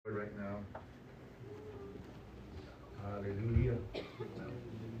Hallelujah.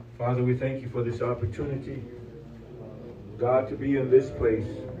 Father, we thank you for this opportunity, God, to be in this place,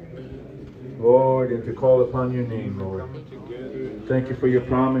 Lord, and to call upon your name, Lord. Thank you for your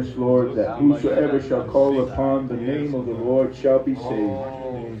promise, Lord, that whosoever shall call upon the name of the Lord shall be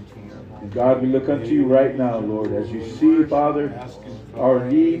saved. And God, we look unto you right now, Lord, as you see, Father, our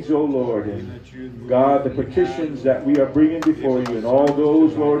needs, O Lord, and God, the petitions that we are bringing before you, and all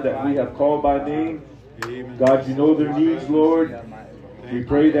those, Lord, that we have called by name. God, you know their needs, Lord. We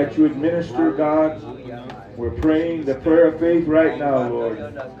pray that you would minister, God. We're praying the prayer of faith right now, Lord.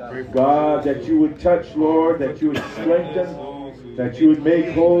 God, that you would touch, Lord, that you would strengthen, that you would make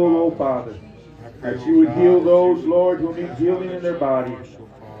whole, oh Father. That you would heal those, Lord, who need healing in their body.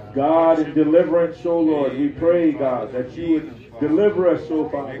 God, in deliverance, oh Lord, we pray, God, that you would deliver us, oh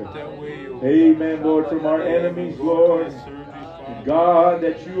Father. Amen, Lord, from our enemies, Lord. And God,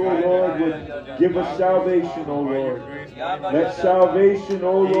 that you, oh Lord, would give us salvation, oh Lord. Let salvation,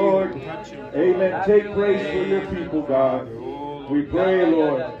 oh Lord, amen, take place for your people, God. We pray,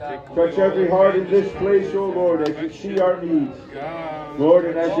 Lord, touch every heart in this place, oh Lord, as you see our needs. Lord,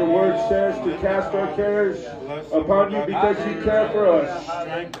 and as your word says, to cast our cares upon you because you care for us.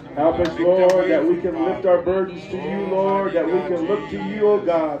 Help us, Lord, that we can lift our burdens to you, Lord, that we can look to you, oh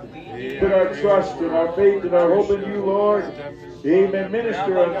God. Put our trust and our faith and our hope in you, Lord. Amen.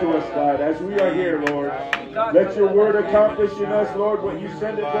 Minister unto us, God, as we are here, Lord. Let your word accomplish in us, Lord, what you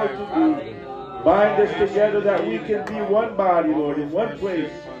send it out to do. Bind us together that we can be one body, Lord, in one place,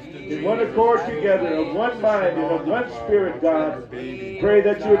 in one accord together, of one mind and of one spirit, God. Pray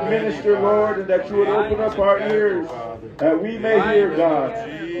that you would minister, Lord, and that you would open up our ears, that we may hear, God.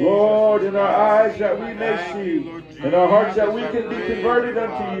 Lord, in our eyes that we may see, in our hearts that we can be converted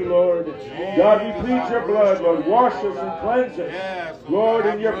unto you, Lord. God, we plead your blood, Lord. Wash us and cleanse us, Lord,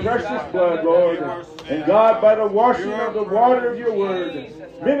 in your precious blood, Lord. And God, by the washing of the water of your word,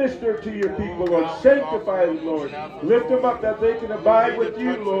 minister to your people, Lord. Sanctify them, Lord. Lift them up that they can abide with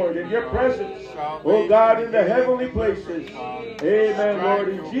you, Lord, in your presence. Oh God, in the heavenly places. Amen, Lord.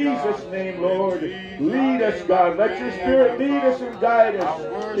 In Jesus' name, Lord. Lead us, God. Let your spirit lead us and guide us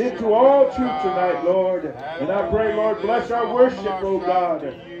into all truth tonight, Lord. And I pray, Lord, bless our worship, oh God.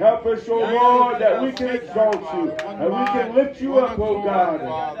 Help us, oh Lord, that we can exalt you. And we can lift you up, oh God.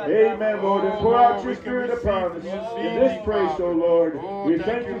 Amen, Lord. And pour out your spirit upon us in this place, oh Lord. We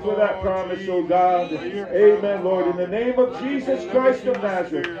thank you for that promise, oh God. Amen, Lord. In the name of Jesus Christ of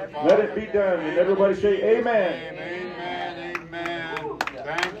Nazareth, let it be done. And everybody say amen. Amen, amen.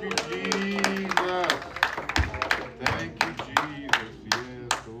 Thank you, Jesus. Thank you, Jesus.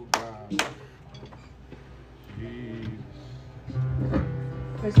 Yes, oh God. Jesus.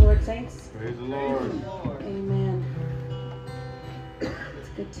 Praise the Lord, saints. Praise the Lord. Amen. It's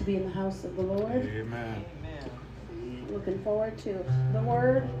good to be in the house of the Lord. Amen. Looking forward to the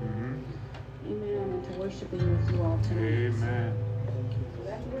word. Amen. And to worshiping with you all tonight. Amen. So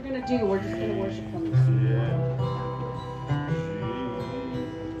that's what we're going to do. We're just going to worship Him this evening.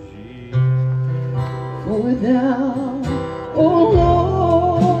 For thou, O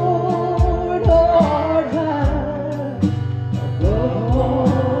Lord, art high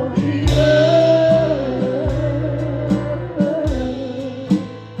above the earth,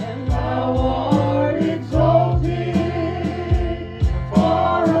 and thou art exalted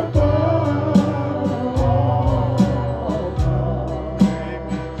far above all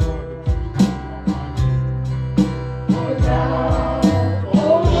gods. For thou, O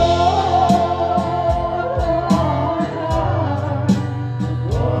Lord, art high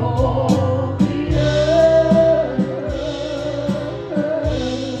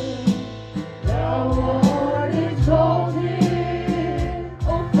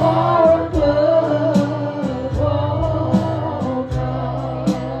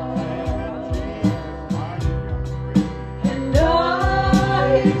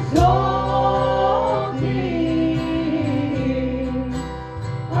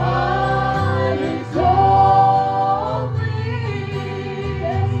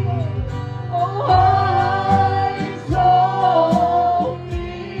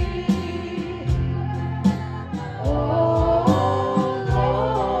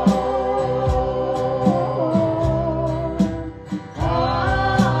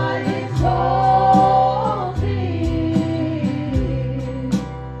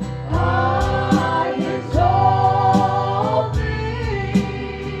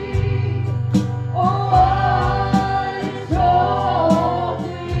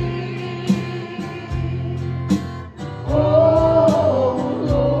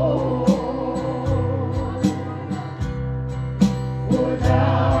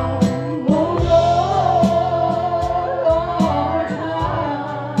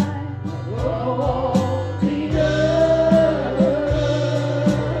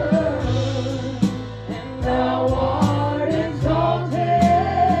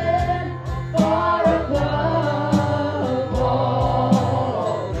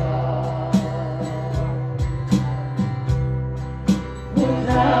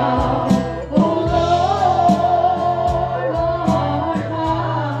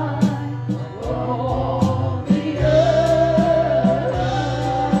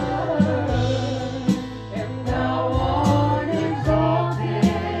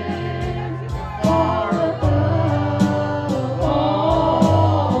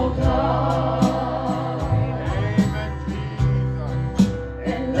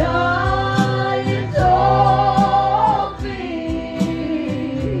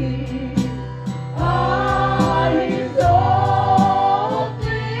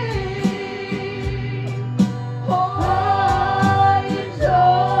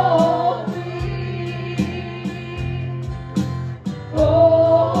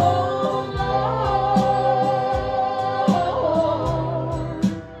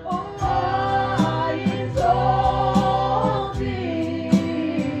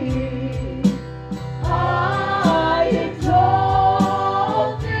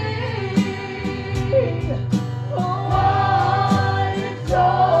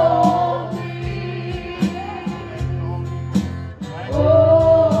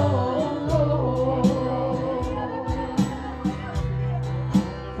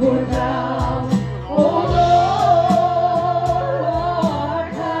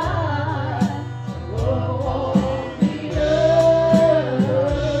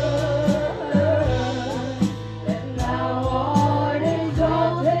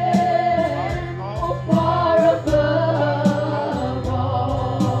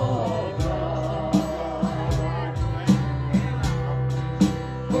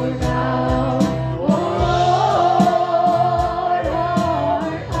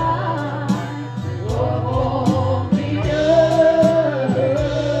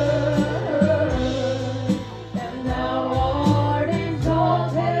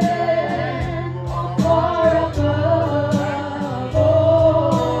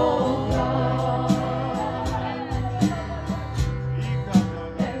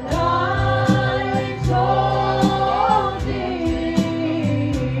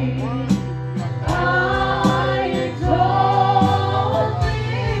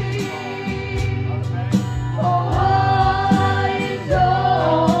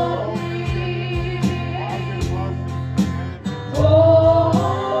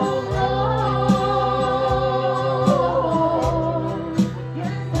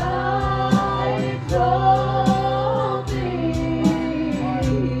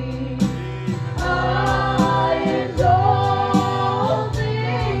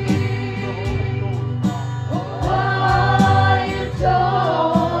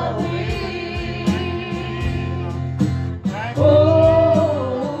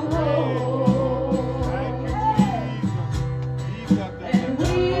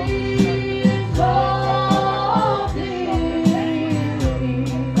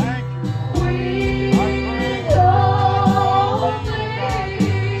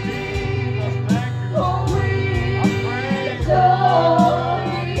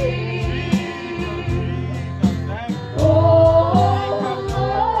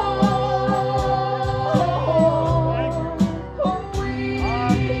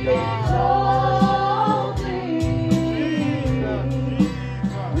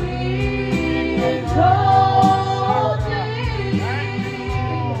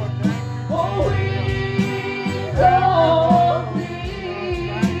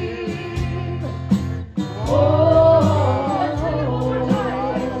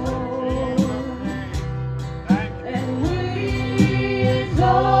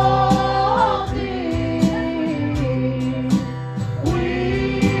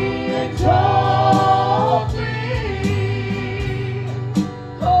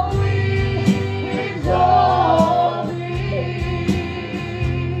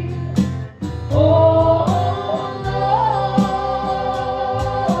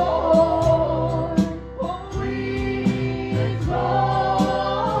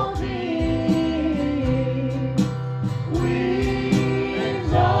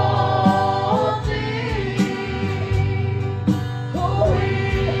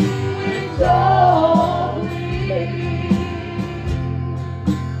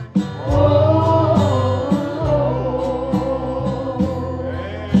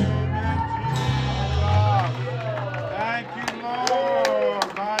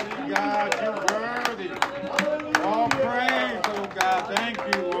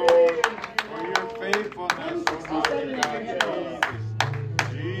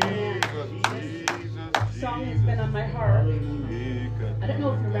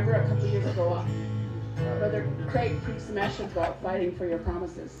ago, Brother Craig preached a message about fighting for your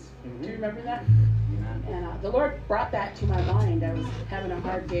promises. Do you remember that? And the Lord brought that to my mind. I was having a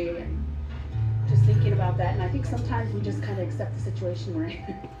hard day and just thinking about that. And I think sometimes we just kind of accept the situation we're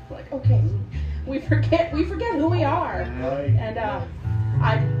in. Like, okay, we forget who we are. And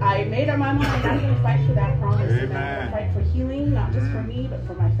I made up my mind I'm going to fight for that promise. And I'm going to fight for healing, not just for me, but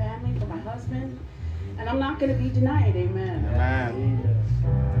for my family, for my husband. And I'm not going to be denied. Amen. Amen.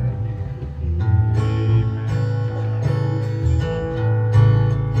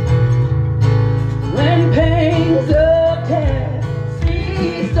 When pangs of death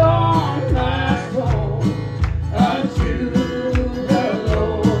seized on my soul, unto the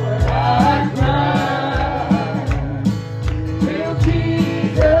Lord I cried, till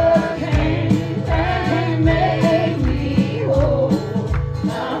Jesus came and made me whole.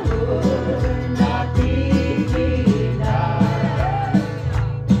 I would not be denied.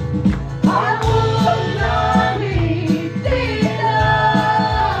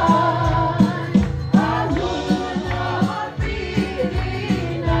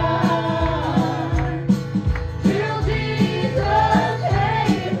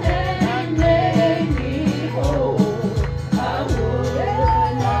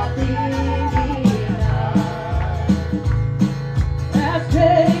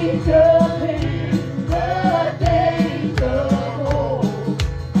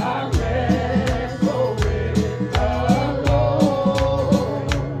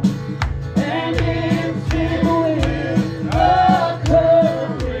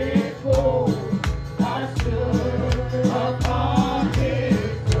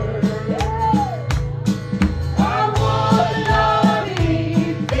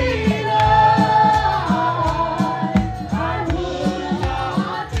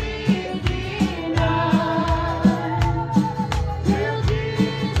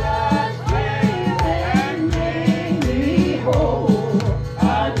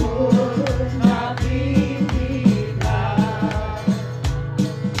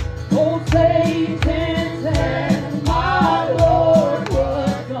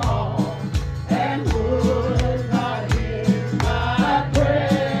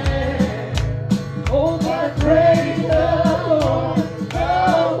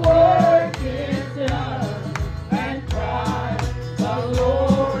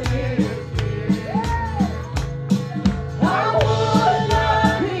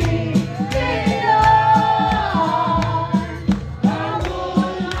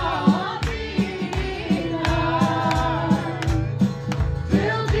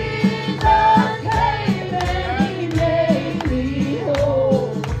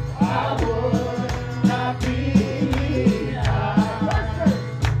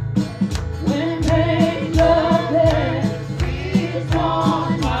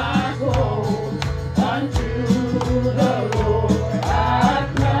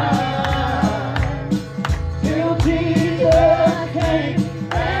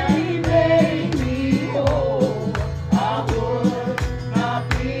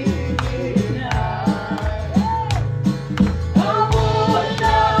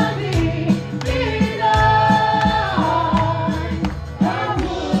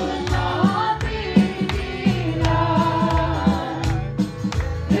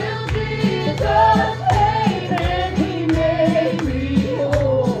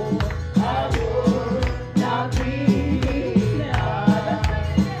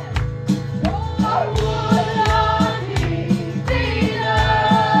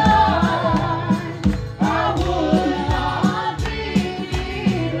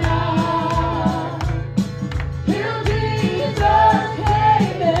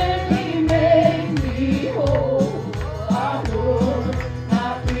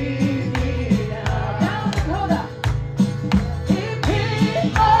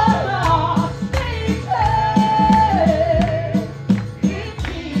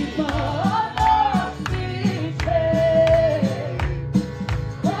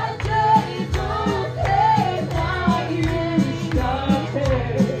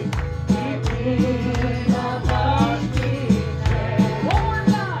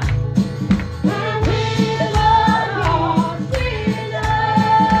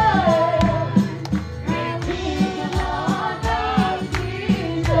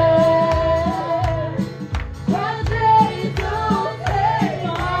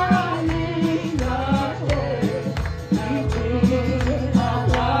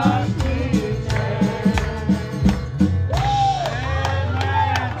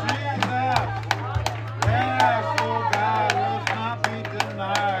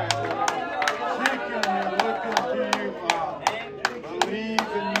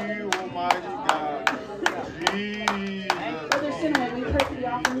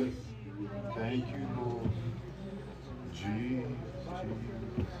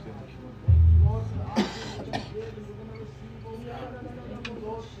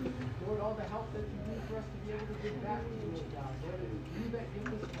 Lord, all the help that you need for us to be able to give back to you, Lord God. Lord, it's you that give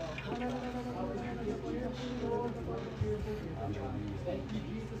us love. Help us to give cheerful, Lord, Lord, cheerful giving. Thank you,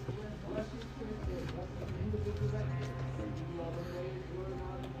 Jesus. Bless you, Spirit. Bless the individuals that give. Thank you, all the praise, Lord, and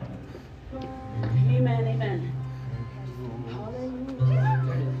honor. Amen, amen.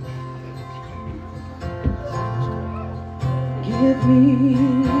 Give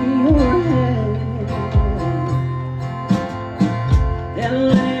me your hand and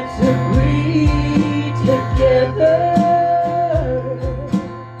let's agree together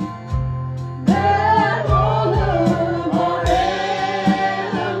that all of our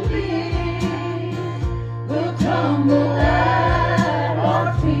enemies will tumble at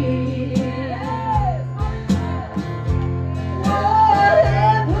our feet.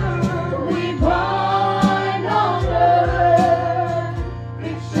 Whatever we bind on earth,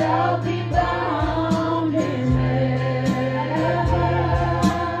 it shall be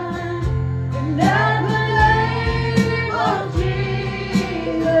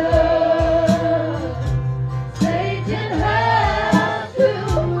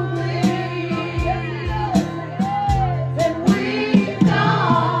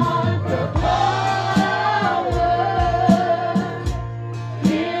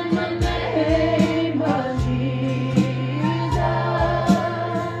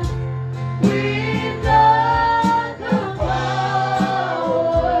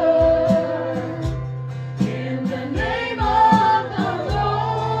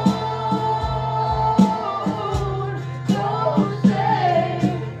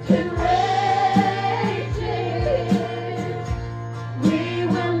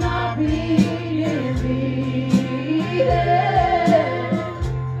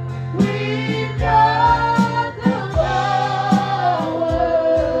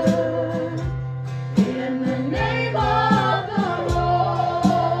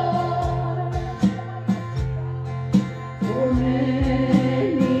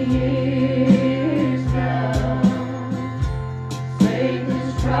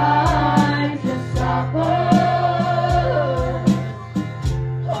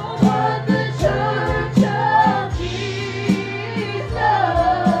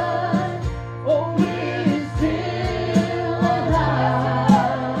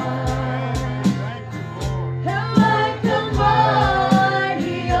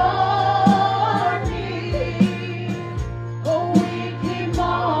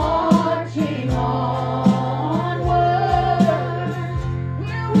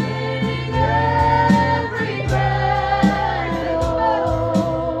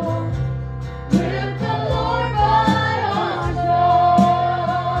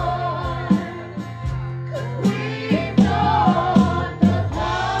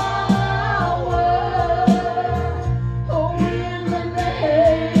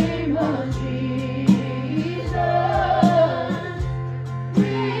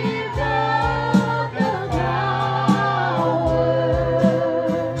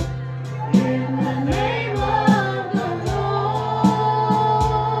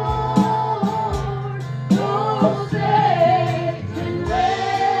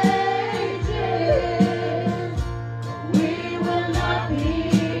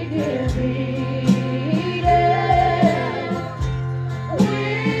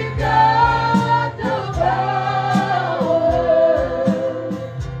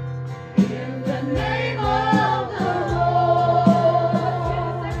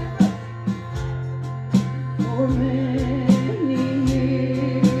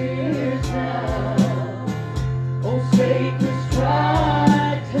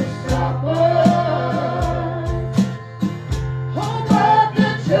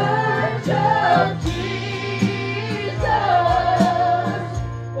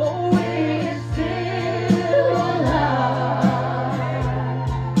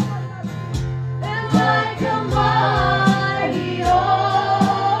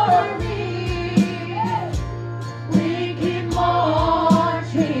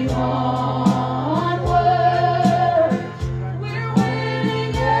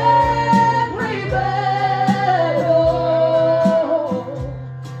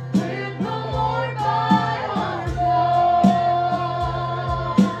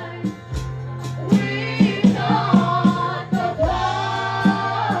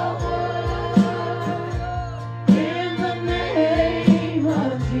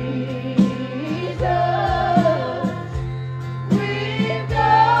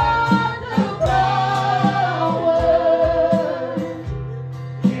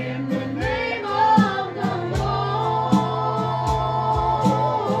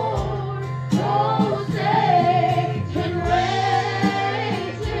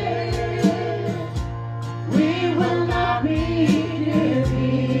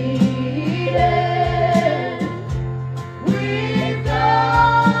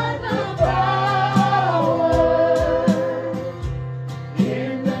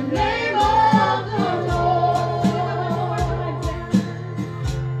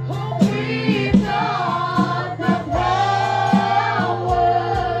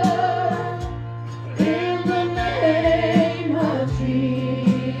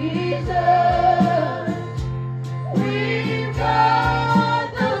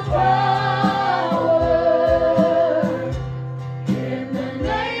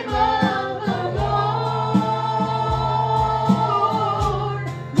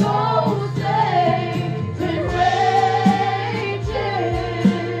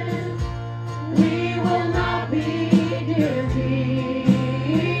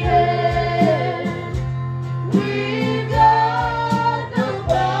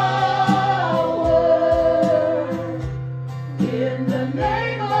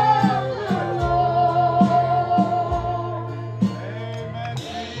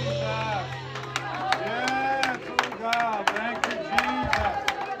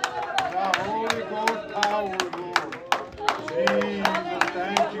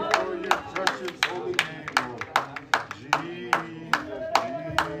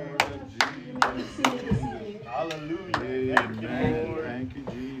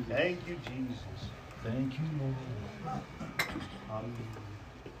Thank you, Jesus. Thank you, Lord.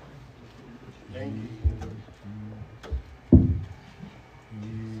 Thank you.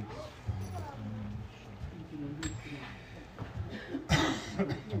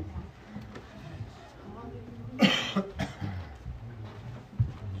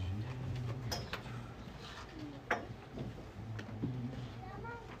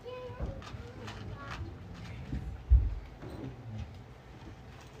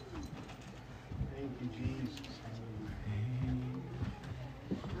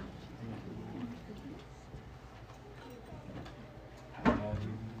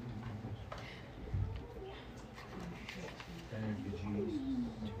 Thank you, Jesus.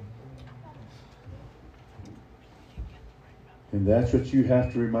 And that's what you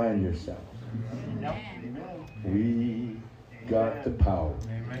have to remind yourself. Yep. Amen. We got the power.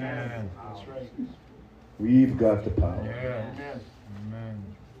 Amen. That's right. We've got the power. Yes. Amen.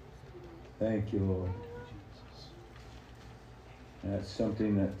 Amen. Thank you, Lord. That's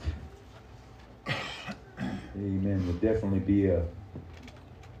something that, amen, would definitely be a,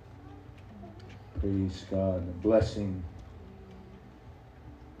 praise God, a blessing.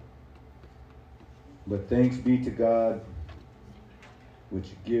 But thanks be to God,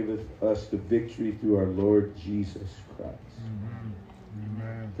 which giveth us the victory through our Lord Jesus Christ.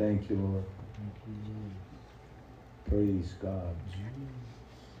 Amen. Thank you, Lord. Thank you, Lord. Praise God.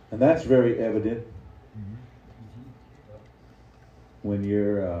 And that's very evident when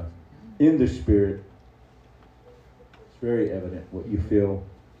you're in the Spirit. It's very evident what you feel.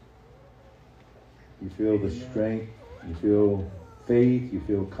 You feel the strength. You feel faith. You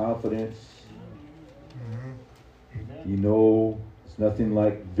feel confidence. You know it's nothing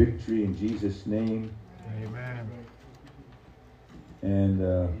like victory in Jesus' name. Amen. And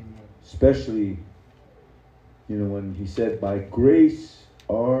especially, you know, when he said, by grace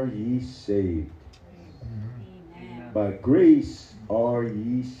are ye saved. By grace are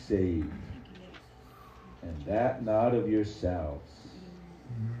ye saved. And that not of yourselves.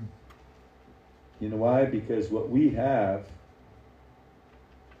 You know why? Because what we have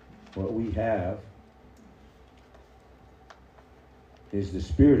is the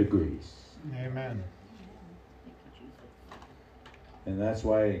Spirit of grace. Amen. And that's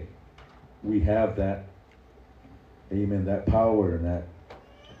why we have that, amen, that power and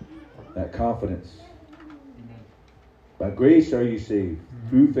that confidence. By grace are you saved,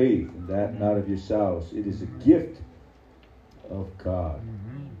 through faith, and that not of yourselves. It is a gift of God.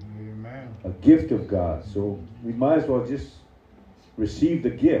 Amen. A gift of God. So we might as well just receive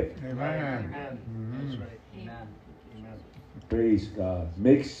the gift. Amen. That's right. Amen. Amen. Praise God.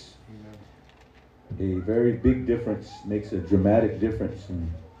 Makes a very big difference, makes a dramatic difference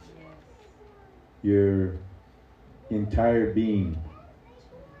in your entire being.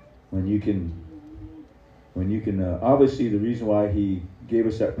 When you can obviously the reason why he gave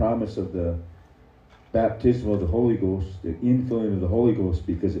us that promise of the baptism of the Holy Ghost, the infilling of the Holy Ghost,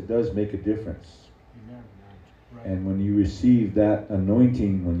 because it does make a difference. Amen. Right. And when you receive that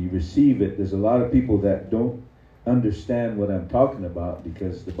anointing, when you receive it, there's a lot of people that don't understand what I'm talking about,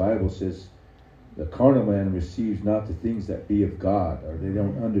 because the Bible says the carnal man receives not the things that be of God, or they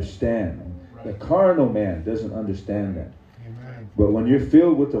don't understand. The carnal man doesn't understand that. Amen. But when you're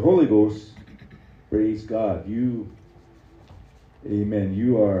filled with the Holy Ghost, praise God, amen,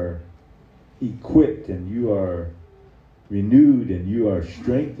 you are equipped and you are renewed and you are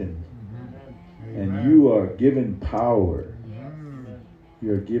strengthened and you are given power.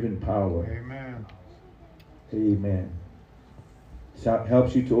 You are given power. Amen. Amen. So it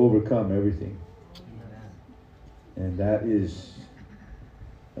helps you to overcome everything. And that is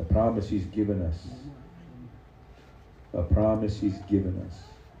a promise he's given us. A promise he's given us.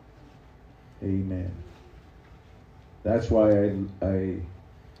 Amen. That's why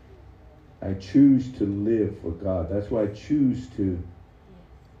I choose to live for God. That's why I choose to,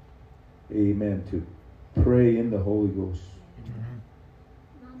 amen, to pray in the Holy Ghost.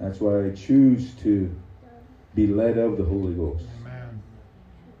 That's why I choose to be led of the Holy Ghost. Amen.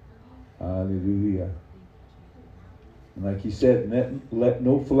 Hallelujah. And like he said, let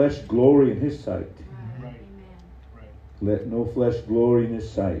no flesh glory in his sight. Right. Right. Let no flesh glory in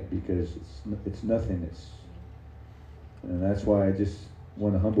his sight, because it's nothing. And that's why I just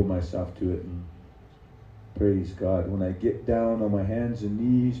want to humble myself to it and praise God. When I get down on my hands and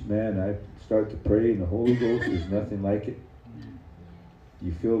knees, man, I start to pray in the Holy Ghost. There's nothing like it.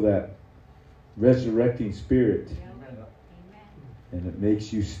 You feel that resurrecting spirit, and it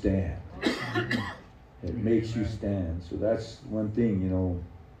makes you stand. It makes you stand. So that's one thing, you know.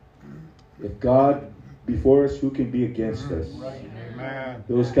 If God before us, who can be against us? Right. Amen. Amen.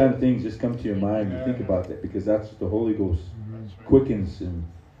 Those kind of things just come to your mind. You think about that because that's what the Holy Ghost quickens, and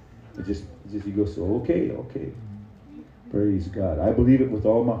it just you go, so okay. Praise God. I believe it with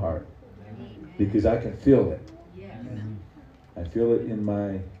all my heart because I can feel it. I feel it in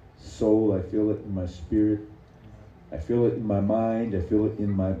my soul. I feel it in my spirit. I feel it in my mind. I feel it in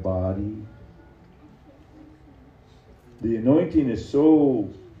my body. The anointing is so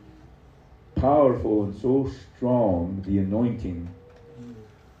powerful and so strong. The anointing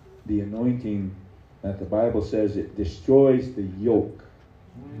that the Bible says it destroys the yoke.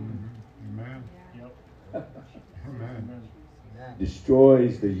 Amen. Yep. Amen.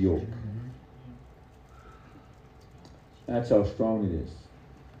 Destroys the yoke. That's how strong it is.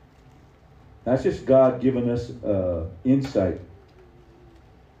 That's just God giving us insight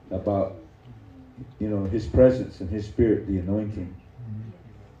about, His presence and His Spirit, the anointing.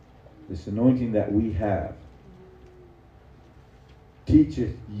 This anointing that we have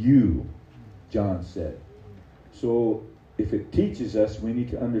teacheth you, John said. So if it teaches us, we need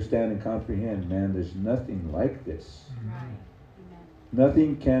to understand and comprehend, man, there's nothing like this.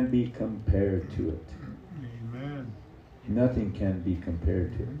 Nothing can be compared to it. Amen. Nothing can be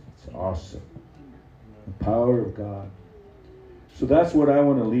compared to it. It's awesome. The power of God. So that's what I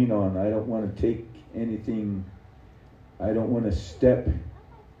want to lean on. I don't want to take anything. I don't want to step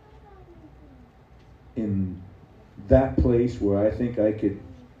in that place where I think I could,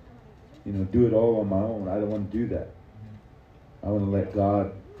 do it all on my own. I don't want to do that. I want to let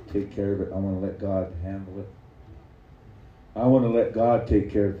God take care of it. I want to let God handle it. I want to let God take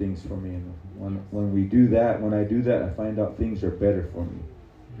care of things for me. And when we do that, when I do that, I find out things are better for me.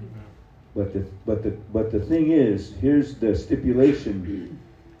 But the thing is, here's the stipulation.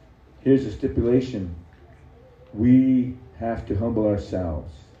 Here's the stipulation. We have to humble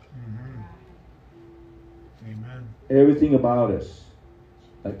ourselves. Amen. Everything about us,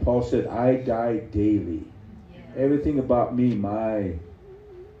 like Paul said, I die daily. Everything about me, my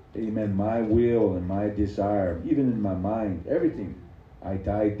will and my desire, even in my mind, everything, I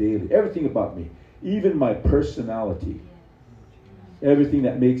die daily. Everything about me, even my personality. Everything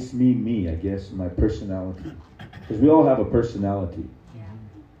that makes me, I guess, my personality. Because we all have a personality.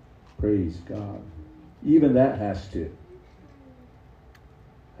 Praise God. Even that has to.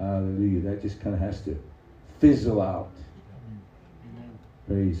 Hallelujah. That just kind of has to fizzle out.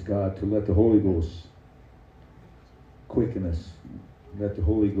 Praise God. To let the Holy Ghost quicken us. Let the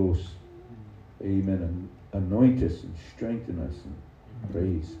Holy Ghost, amen, anoint us and strengthen us. And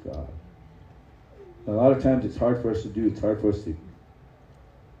praise God. A lot of times it's hard for us to do. It's hard for us to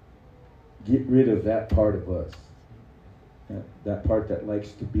get rid of that part of us. That part that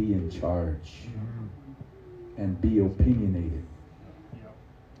likes to be in charge and be opinionated.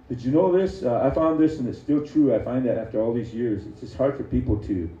 Did you know this? I found this, and it's still true. I find that after all these years, it's just hard for people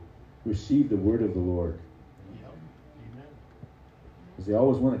to receive the word of the Lord. Because they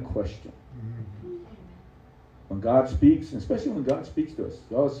always want to question. When God speaks, and especially when God speaks to us,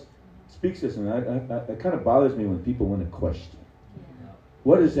 He always speaks to us, and it kind of bothers me when people want to question.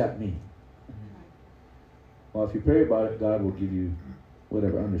 What does that mean? Well, if you pray about it, God will give you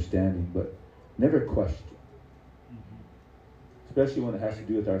whatever understanding, but never question. Especially when it has to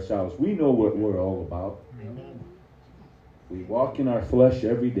do with ourselves. We know what we're all about. We walk in our flesh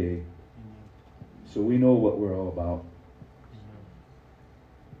every day, so we know what we're all about.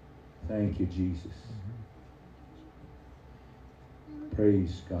 Thank you, Jesus.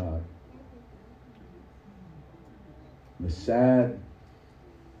 Praise God. The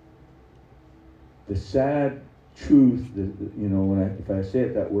sad truth, if I say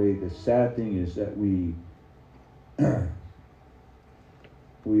it that way, the sad thing is that we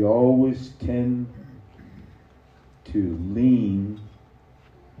always tend to lean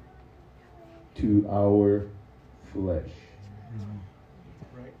to our flesh.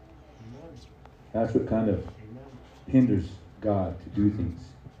 Right. That's what kind of hinders God to do things.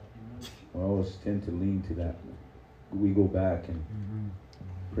 We always tend to lean to that. We go back and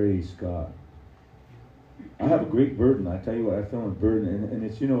praise God. I have a great burden. I tell you what, I feel a burden, and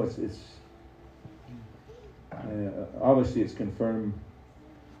it's obviously it's confirmed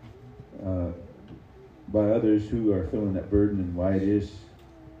by others who are feeling that burden and why it is.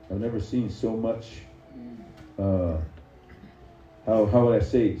 I've never seen so much. How would I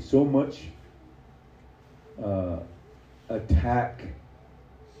say? So much attack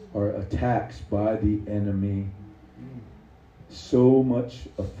or attacks by the enemy. So much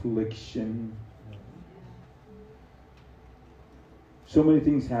affliction. So many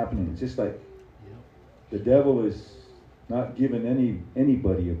things happening. It's just like the devil is not giving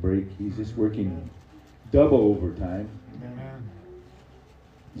anybody a break. He's just working double overtime. Amen.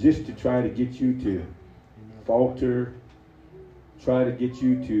 just to try to get you to falter, try to get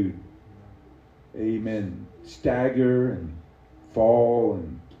you to, amen, stagger and fall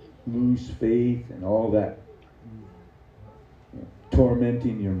and lose faith and all that.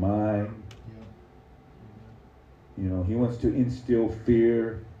 Tormenting your mind. You know, he wants to instill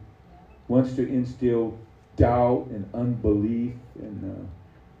fear, wants to instill doubt and unbelief, and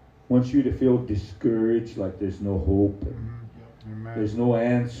wants you to feel discouraged, like there's no hope, and there's no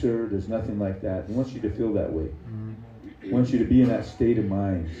answer, there's nothing like that. He wants you to feel that way. He wants you to be in that state of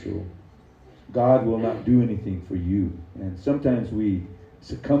mind. So God will not do anything for you. And sometimes we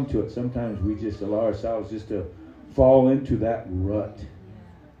succumb to it. Sometimes we just allow ourselves just to fall into that rut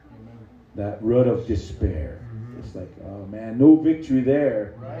of despair. It's like, oh man, no victory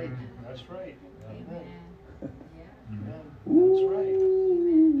there. Right. That's right. Amen. Amen.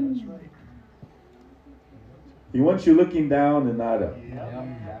 Ooh. That's right. He wants you looking down and not up. Yeah.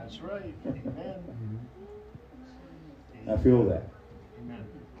 That's right. Amen. I feel that. Amen.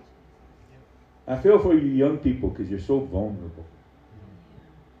 I feel for you young people because you're so vulnerable.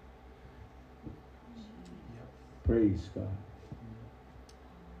 Praise God.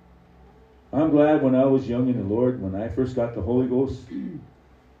 I'm glad when I was young in the Lord, when I first got the Holy Ghost,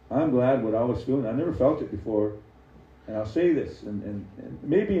 I'm glad what I was feeling. I never felt it before. And I'll say this, and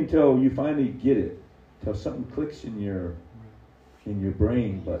maybe until you finally get it, until something clicks in your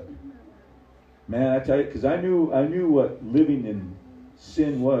brain. But man, I tell you, because I knew what living in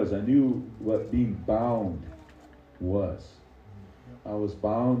sin was. I knew what being bound was. I was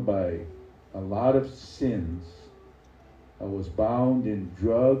bound by a lot of sins. I was bound in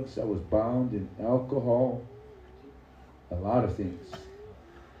drugs. I was bound in alcohol. A lot of things.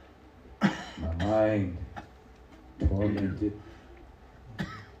 My mind tormented.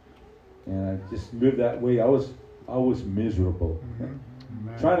 And I just lived that way. I was miserable.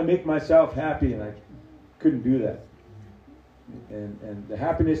 Trying to make myself happy, and I couldn't do that. And the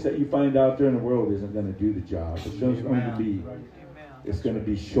happiness that you find out there in the world isn't going to do the job. It's just going to be, it's going to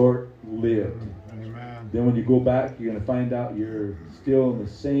be short-lived. Then when you go back, you're going to find out you're still in the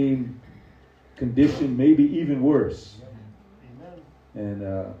same condition, maybe even worse. And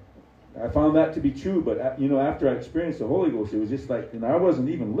I found that to be true. But after I experienced the Holy Ghost, it was just like, I wasn't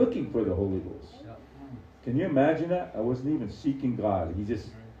even looking for the Holy Ghost. Can you imagine that? I wasn't even seeking God.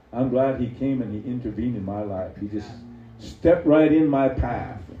 I'm glad He came and He intervened in my life. He just stepped right in my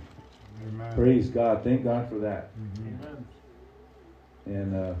path. Amen. Praise God. Thank God for that.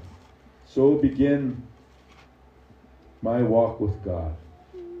 And so began my walk with God.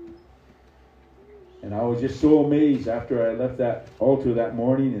 And I was just so amazed after I left that altar that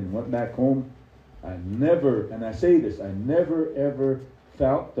morning and went back home. I never, and I say this, I never ever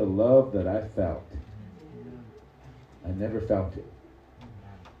felt the love that I felt. I never felt it.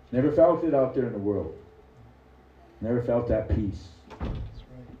 Never felt it out there in the world. Never felt that peace.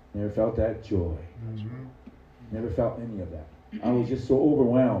 Never felt that joy. Never felt any of that. I was just so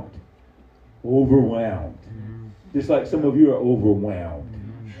overwhelmed. Overwhelmed. Just like some of you are overwhelmed.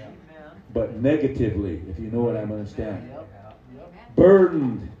 But negatively, if you know what I'm understanding.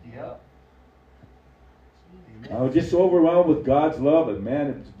 Burdened. I was just so overwhelmed with God's love, and man,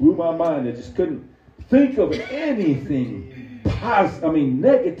 it blew my mind. I just couldn't think of anything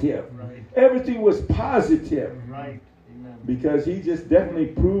negative. Everything was positive. Because He just definitely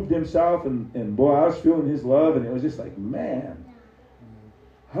proved Himself, and boy, I was feeling His love, and it was just like, man,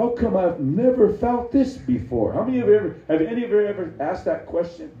 how come I've never felt this before? How many of you have any of you ever asked that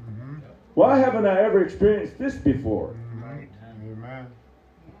question? Why haven't I ever experienced this before? Amen.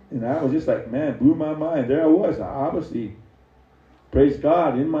 And I was just like, man, blew my mind. There I was. I obviously, praise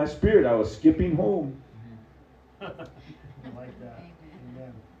God, in my spirit, I was skipping home. I like that.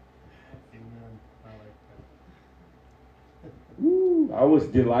 Amen. Amen. I like that. Woo, I was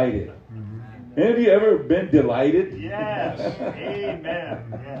delighted. Any of you ever been delighted? Yes. Amen.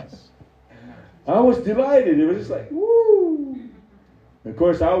 Yes. I was delighted. It was just like, woo. And of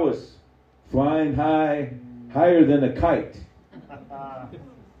course, I was flying high, higher than a kite.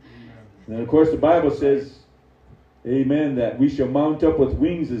 And of course, the Bible says, amen, that we shall mount up with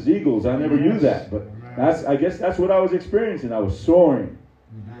wings as eagles. I never knew that, but I guess that's what I was experiencing. I was soaring.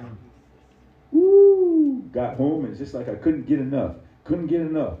 Woo! Got home, and it's just like I couldn't get enough. Couldn't get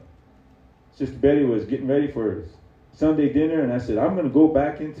enough. Sister Betty was getting ready for Sunday dinner, and I said, I'm going to go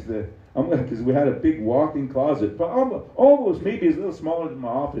back into because we had a big walk-in closet, but almost maybe it's a little smaller than my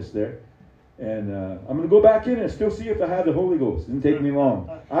office there. And I'm going to go back in and still see if I had the Holy Ghost. It didn't take me long.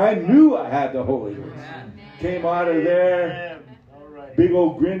 I knew I had the Holy Ghost. Came out of there, big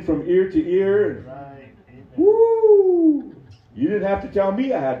old grin from ear to ear. Woo! You didn't have to tell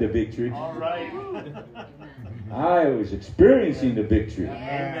me I had the victory. All right. I was experiencing the victory.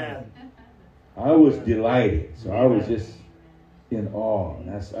 Amen. I was delighted. So I was just in awe. And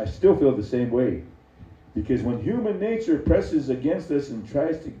I still feel the same way. Because when human nature presses against us and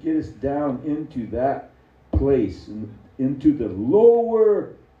tries to get us down into that place, into the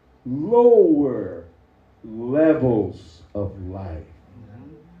lower levels of life,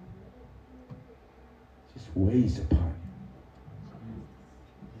 just weighs upon you.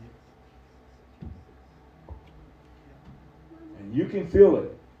 And you can feel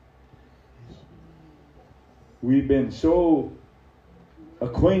it. We've been so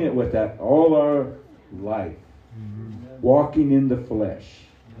acquainted with that all our life. Walking in the flesh.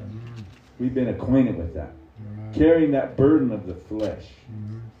 We've been acquainted with that. Carrying that burden of the flesh.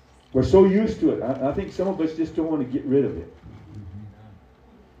 We're so used to it. I think some of us just don't want to get rid of it.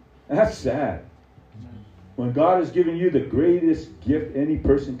 That's sad. When God has given you the greatest gift any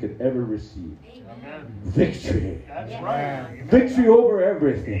person could ever receive. Amen. Victory. That's right. Victory over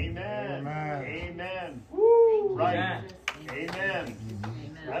everything. Amen. Amen. Amen. Woo. Right. Amen.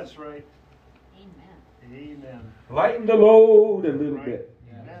 That's right. Amen. Lighten the load a little Right. bit.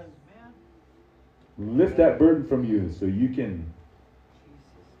 Amen. Lift that burden from you so you can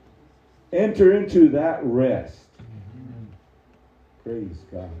enter into that rest. Praise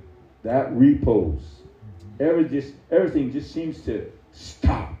God. That repose. Everything just seems to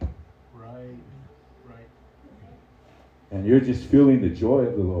stop. Right. Right. And you're just feeling the joy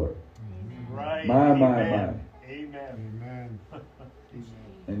of the Lord. Right. My. Amen. Amen.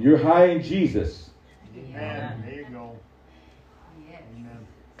 And you're high in Jesus. Amen. There you go. Amen.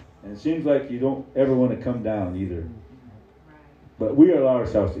 And it seems like you don't ever want to come down either. But we allow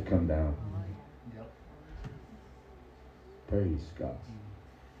ourselves to come down. Yep. Praise God.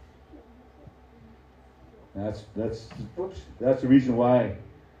 That's the reason why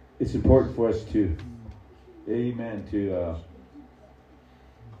it's important for us to, amen, to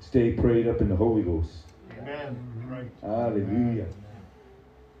stay prayed up in the Holy Ghost. Amen. Right. Hallelujah.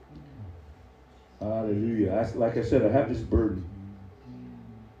 Hallelujah. Like I said, I have this burden.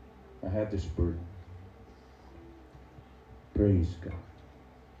 I have this burden. Praise God.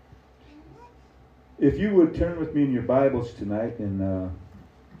 If you would turn with me in your Bibles tonight, and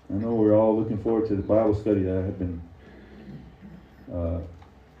I know we're all looking forward to the Bible study that I have been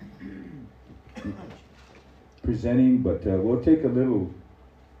presenting, but we'll take a little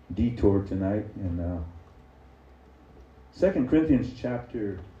detour tonight in 2 Corinthians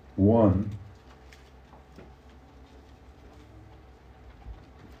chapter 1.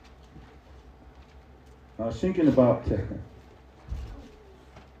 I was thinking about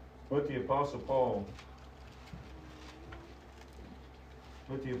what the Apostle Paul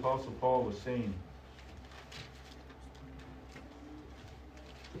was saying.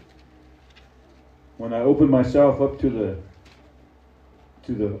 When I opened myself up to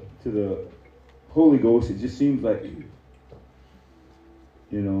the Holy Ghost, it just seems like,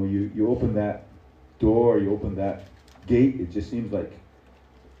 you open that door, you open that gate, it just seems like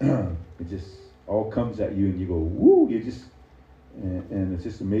it just all comes at you and you go, woo, and it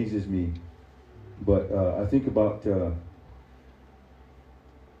just amazes me. But I think about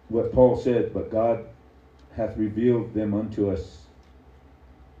what Paul said, but God hath revealed them unto us.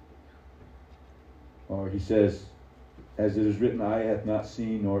 Or he says, as it is written, eye hath not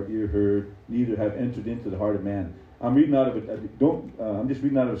seen nor ear heard, neither have entered into the heart of man. I'm reading out of it. I'm just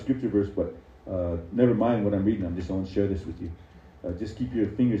reading out of a scripture verse, but never mind what I'm reading. I want to share this with you. Just keep your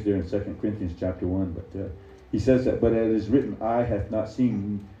fingers there in 2 Corinthians chapter 1. But he says that, but as it is written, eye hath not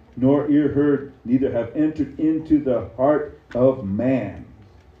seen nor ear heard, neither have entered into the heart of man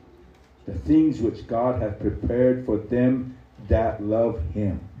the things which God hath prepared for them that love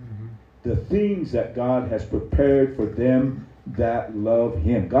him. The things that God has prepared for them that love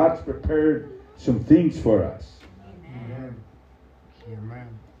him. God's prepared some things for us. Amen. Amen.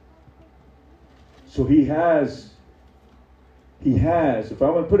 So he has, if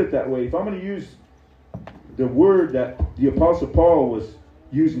I'm going to put it that way, if I'm going to use the word that the Apostle Paul was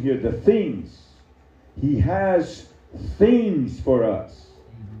using here, the things, he has things for us.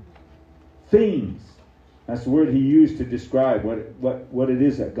 Things. That's the word he used to describe what it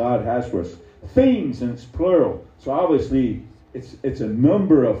is that God has for us. Things, and it's plural. So obviously, it's a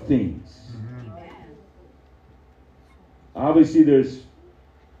number of things. Obviously, there's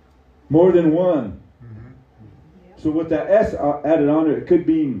more than one. So with that S added on it could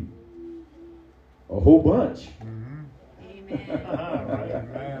be a whole bunch. Amen.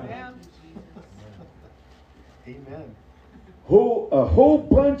 Amen. A whole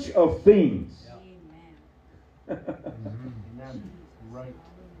bunch of things. Amen. Amen. Right.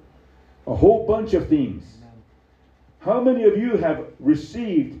 A whole bunch of things. How many of you have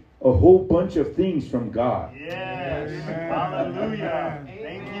received a whole bunch of things from God? Yes. Hallelujah.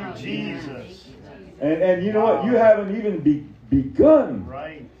 Thank you, Jesus. And you know what? You haven't even begun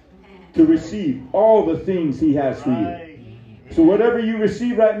Right. to receive all the things He has for you. Right. So whatever you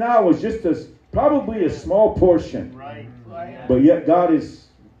receive right now is just probably a small portion. Right. But yet God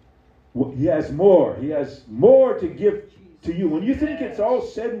He has more. He has more to give to you. When you think it's all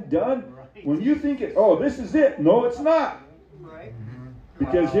said and done, when you think this is it. No, it's not.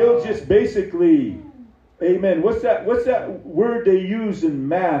 Because He'll just basically, amen. What's that word they use in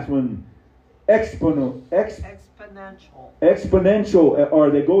math when exponential, or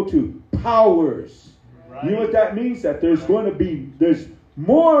they go to powers? Right. You know what that means? That there's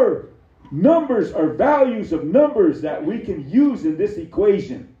more numbers or values of numbers that we can use in this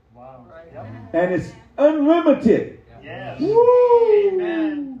equation. Wow. Yep. And it's unlimited. Yes. Woo!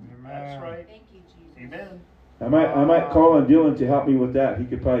 Amen. That's right. Thank you, Jesus. Amen. I might call on Dylan to help me with that. He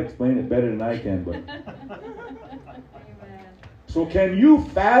could probably explain it better than I can. But so can you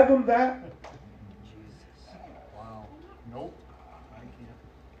fathom that? Wow. Nope. I can't.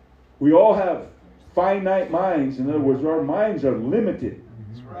 We all have finite minds. In other words, our minds are limited.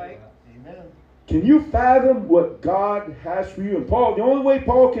 That's right. Amen. Can you fathom what God has for you? And Paul, the only way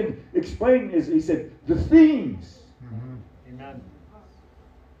Paul can explain is, he said, the things. Amen.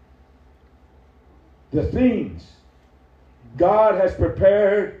 The things God has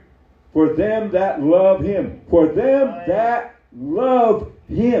prepared for them that love Him. For them that love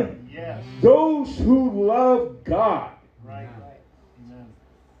Him. Yes. Those who love God. Right. Amen.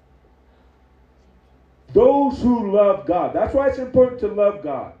 Those who love God. That's why it's important to love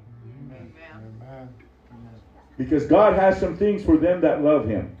God. Amen. Amen. Because God has some things for them that love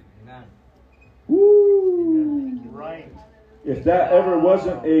Him. Amen. Woo! Right. If that ever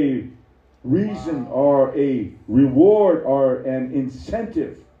wasn't a reason or a reward or an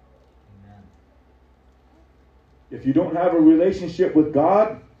incentive, if you don't have a relationship with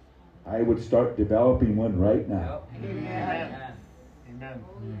God, I would start developing one right now. Amen. Amen.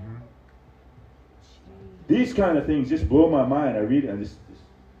 These kind of things just blow my mind. I read it and just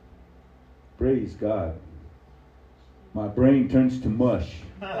praise God. My brain turns to mush.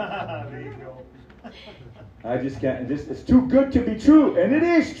 There you go. I just can't. It's too good to be true, and it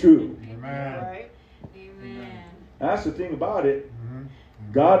is true. Amen. Amen. That's the thing about it.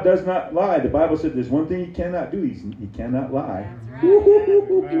 God does not lie. The Bible said there's one thing He cannot do. He cannot lie. That's right.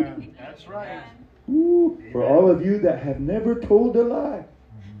 Amen. That's right. Woo. For all of you that have never told a lie,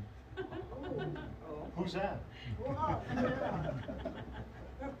 Who's that?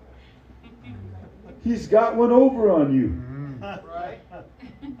 He's got one over on you. Right.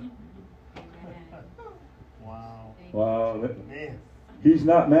 Wow. Wow. Man. He's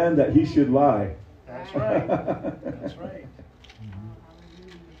not man that He should lie. That's right. That's right.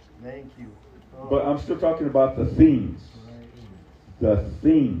 Thank you. Oh. But I'm still talking about the things. The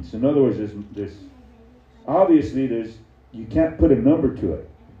things. In other words, there's obviously you can't put a number to it.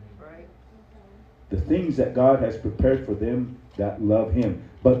 Right. The things that God has prepared for them that love Him.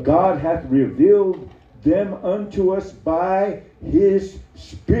 But God hath revealed them unto us by His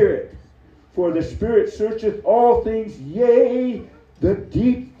Spirit. For the Spirit searcheth all things, yea, the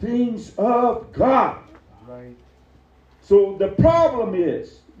deep things of God. Right. So the problem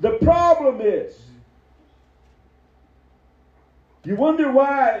is, you wonder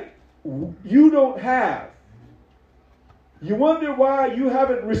why you don't have. You wonder why you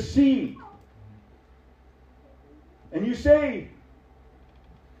haven't received. And you say,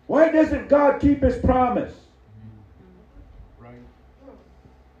 why doesn't God keep His promise? Right.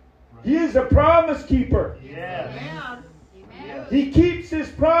 He is a promise keeper. Yes. Amen. He keeps His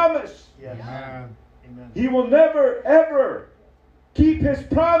promise. Yes. Amen. Amen. He will never, ever keep His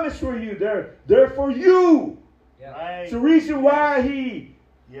promise for you. They're for you. Right. It's the reason why He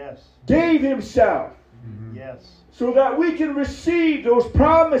Yes. gave Himself. Yes. So that we can receive those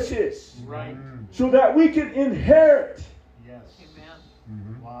promises. Right. So that we can inherit Yes.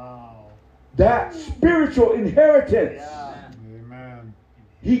 Mhm. Wow. that spiritual inheritance. Yeah. Amen.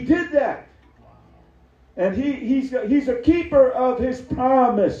 He did that. And he's a keeper of His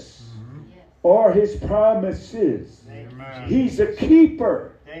promise. Or His promises. Thank you, Amen. He's a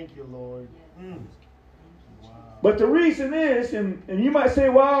keeper. Thank you, Lord. Mm. Wow. But the reason is, and you might say,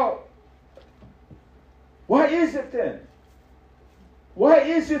 well, why is it then? Why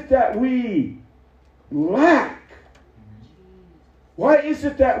is it that we lack? Why is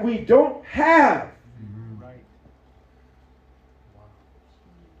it that we don't have? Right.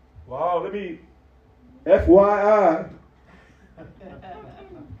 Wow, let me, FYI,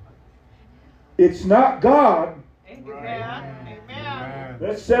 it's not God. Amen.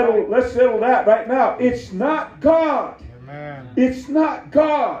 Let's settle that right now. It's not God. Amen. It's not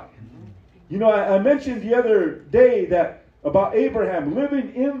God. You know, I mentioned the other day that about Abraham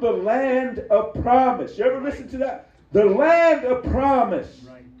living in the land of promise. You ever listen to that? The land of promise.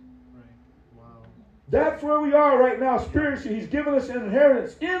 Right. Wow. That's where we are right now spiritually. He's given us an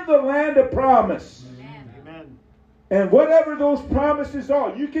inheritance in the land of promise. Amen. And whatever those promises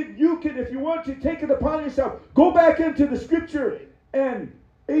are, you can, if you want to, take it upon yourself. Go back into the scripture and,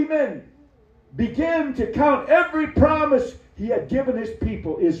 amen, begin to count every promise he had given his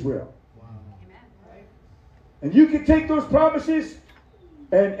people, Israel. Wow. And you can take those promises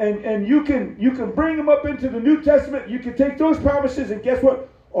and you can bring them up into the New Testament. You can take those promises, and guess what?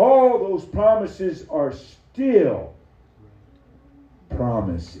 All those promises are still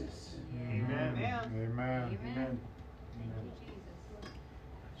promises. Amen. Amen. Amen.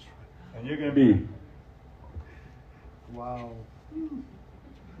 And you're going to be, Wow.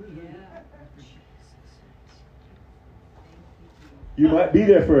 you might be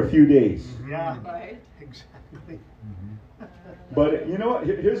there for a few days. Yeah. Exactly. But you know what?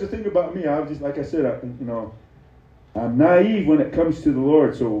 Here's the thing about me. I'm just, like I said, I'm naive when it comes to the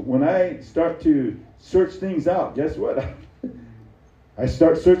Lord. So when I start to search things out, guess what? I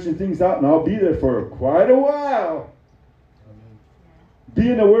start searching things out, and I'll be there for quite a while. Be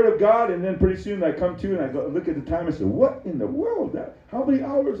in the Word of God, and then pretty soon I come to and I go look at the time and say, what in the world? How many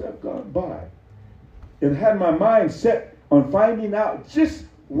hours have gone by? And had my mind set on finding out just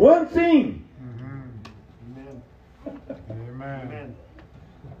one thing. Amen. Amen. Amen.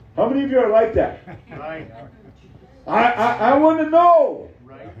 How many of you are like that? Right. I want to know.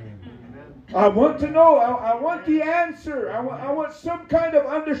 Right. Amen. I want to know. I want the answer. I want some kind of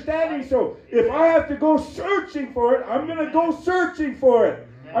understanding. So if I have to go searching for it, I'm going to go searching for it.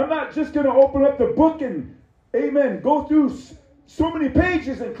 I'm not just going to open up the book and, amen, go through so many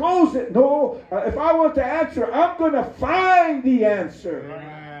pages and close it. No, if I want the answer, I'm going to find the answer.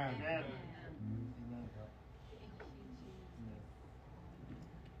 Amen.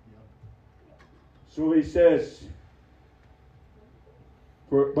 So he says,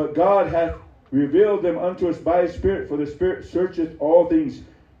 but God hath revealed them unto us by his Spirit, for the Spirit searcheth all things,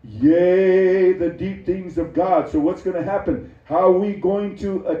 yea, the deep things of God. So what's going to happen? How are we going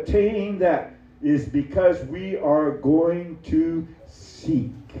to attain that? Is because we are going to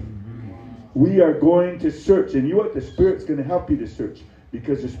seek. We are going to search. And you know what? The Spirit's going to help you to search.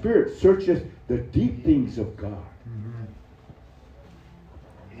 Because the Spirit searcheth the deep things of God. Amen.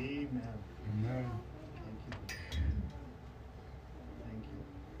 Amen.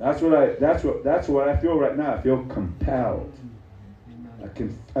 Thank you. That's what I feel right now. I feel compelled.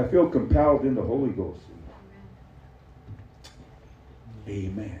 I feel compelled in the Holy Ghost.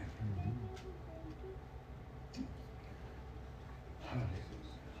 Amen.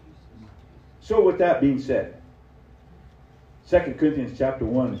 So with that being said, 2 Corinthians chapter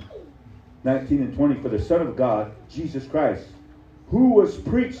 1, 19 and 20, for the Son of God, Jesus Christ, who was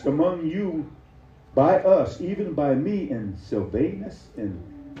preached among you by us, even by me and Silvanus and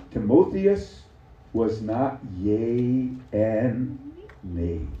Timotheus, was not yea and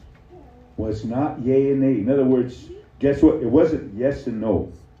nay. Was not yea and nay. In other words, guess what? It wasn't yes and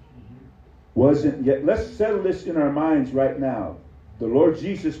no. Wasn't yet. Let's settle this in our minds right now. The Lord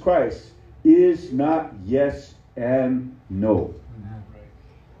Jesus Christ is not yes and no.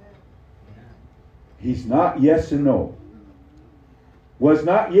 He's not yes and no. Was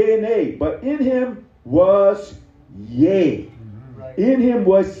not yea and nay, but in him was yea. In him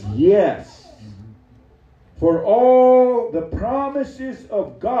was yes. For all the promises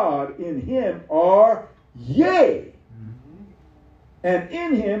of God in him are yea. And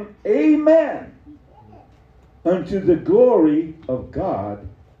in him, amen. Unto the glory of God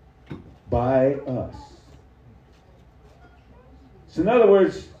by us. So in other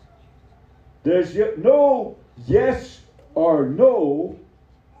words, there's no yes or no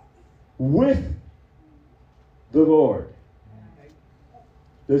with the Lord.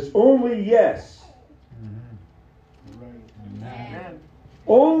 There's only yes. Amen.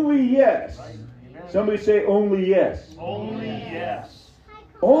 Only yes. Somebody say only yes. Only yes.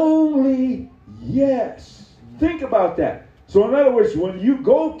 Only yes. Think about that. So in other words, when you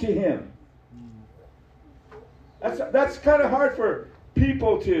go to him, that's kind of hard for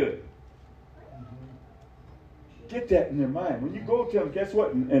people to get that in their mind. When you go to him, guess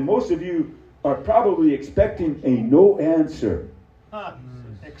what? And most of you are probably expecting a no answer.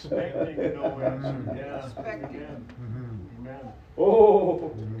 Expecting no answer. Yeah. Amen. Amen.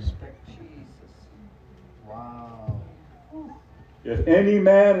 Oh, Expect Jesus. Wow. if any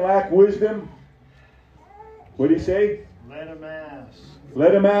man lack wisdom, What did he say? Let him ask.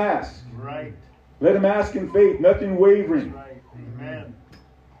 Let him ask. Right. Let him ask in faith, nothing wavering. That's right. Amen.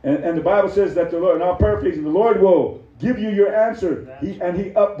 And the Bible says that the Lord, and I'm paraphrasing, the Lord will give you your answer. And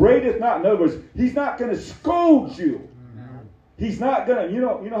he upbraideth not. In other words, he's not going to scold you. He's not going to, you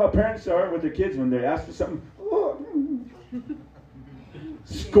know how parents are with their kids when they ask for something? Oh,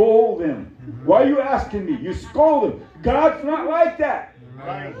 scold them. Why are you asking me? You scold him. God's not like that.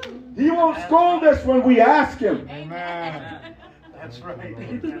 Right. He won't scold us when we ask him. Amen. That's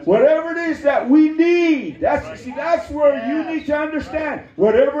right. Whatever it is that we need, that's where you need to understand.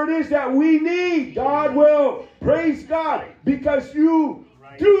 Whatever it is that we need, God will. Praise God. Because you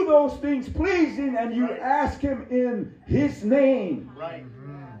do those things pleasing and you ask him in his name. Right.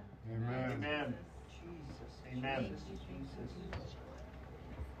 Amen. Amen. Amen.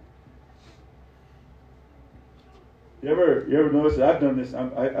 You ever notice that I've done this?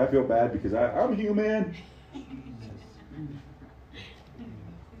 I feel bad because I'm human.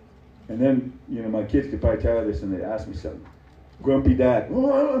 And then, my kids could probably tell this and they ask me something. Grumpy dad.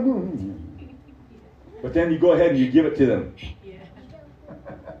 But then you go ahead and you give it to them.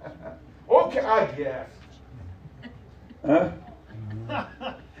 Okay, I guess. Huh?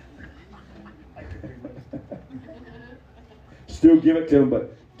 Still give it to them,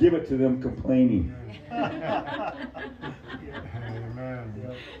 but give it to them complaining. Amen.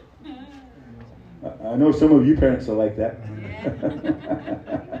 I know some of you parents are like that.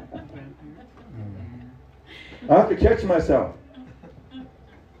 I have to catch myself.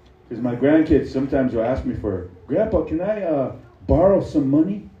 Because my grandkids sometimes will ask me for, Grandpa, can I borrow some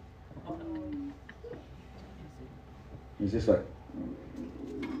money? It's just like,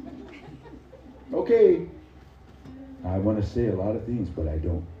 okay. I want to say a lot of things, but I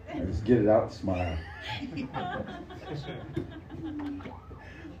don't. I just get it out and smile.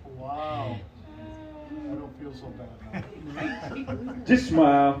 Wow. I don't feel so bad now. Just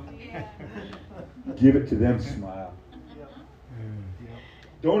smile. Give it to them, smile. Yep. Yep.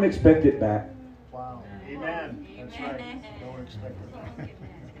 Don't expect it back. Wow. Amen. That's right. Don't expect it back.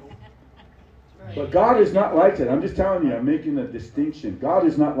 But God is not like that. I'm just telling you, I'm making a distinction. God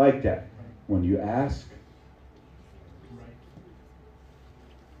is not like that. When you ask, Right.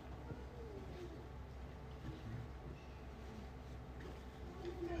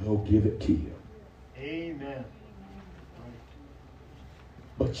 He'll give it to you. Amen.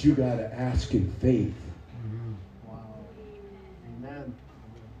 But you got to ask in faith. Wow. Amen.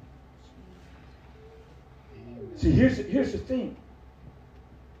 Amen. See, here's the thing.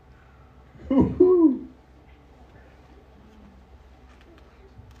 Woo-hoo.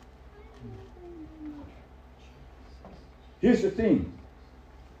 Here's the thing.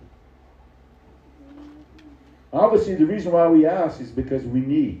 Obviously, the reason why we ask is because we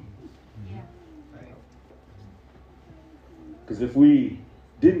need. Because if we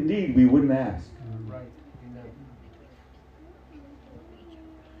didn't need, we wouldn't ask. Right.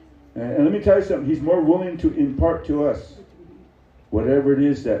 Amen. And let me tell you something. He's more willing to impart to us whatever it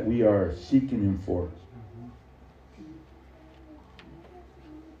is that we are seeking him for.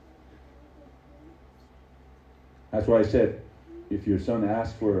 That's why I said, if your son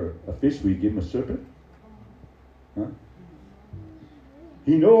asks for a fish, will you give him a serpent? Huh?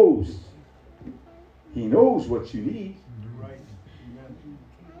 He knows. He knows what you need. Right. Amen.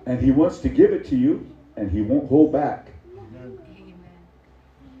 And he wants to give it to you, and he won't hold back. Amen.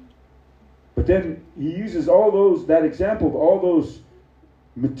 But then he uses that example of all those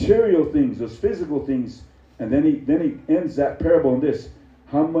material things, those physical things, and then he ends that parable in this.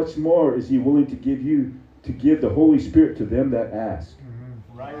 How much more is he willing to give you, to give the Holy Spirit to them that ask?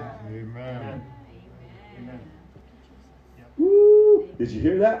 Right. Amen. Amen. Woo! Did you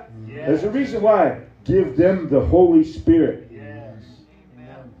hear that? Yes. There's a reason why. Give them the Holy Spirit. Yes.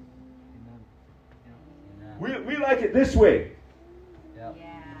 Amen. We like it this way.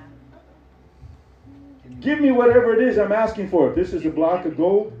 Give me whatever it is I'm asking for. If this is a block of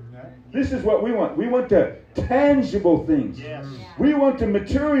gold, this is what we want. We want the tangible things. Yes. We want the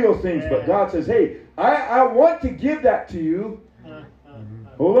material things. But God says, hey, I want to give that to you.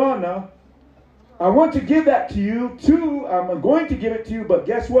 Hold on now. I want to give that to you too. I'm going to give it to you. But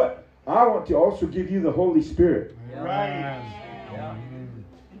guess what? I want to also give you the Holy Spirit. Right. Yeah.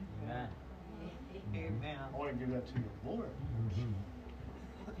 I want to give that to you, Lord.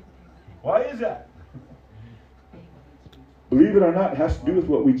 Why is that? Believe it or not, it has to do with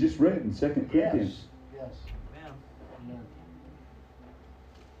what we just read in 2 Corinthians. Yes. Amen.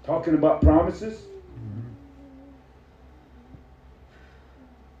 Talking about promises.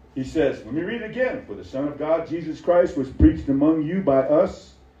 He says, let me read it again. For the Son of God, Jesus Christ, was preached among you by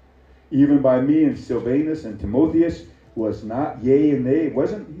us even by me and Silvanus and Timotheus, was not yea and nay. It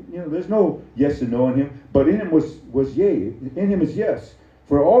wasn't, there's no yes and no in him, but in him was yea. In him is yes.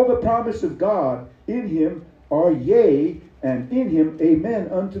 For all the promise of God in him are yea, and in him amen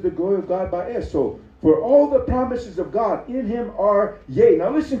unto the glory of God by us. So, for all the promises of God in him are yea.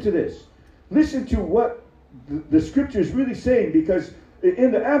 Now listen to this. Listen to what the scripture is really saying, because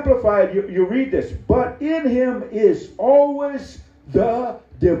in the Amplified you read this. But in him is always the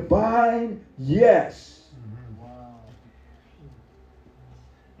divine yes.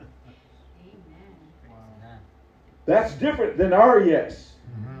 That's different than our yes.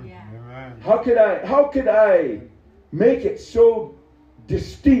 Yeah. How could I make it so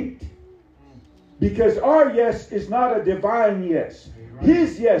distinct? Because our yes is not a divine yes.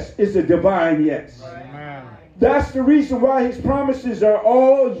 His yes is a divine yes. Amen. That's the reason why his promises are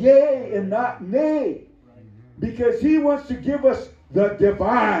all yea and not nay. Because he wants to give us the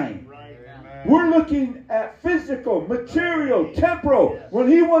divine. We're looking at physical, material, temporal, when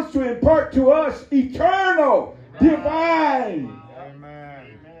he wants to impart to us eternal, divine.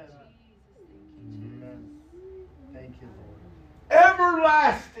 Amen. Amen. Thank you, Lord.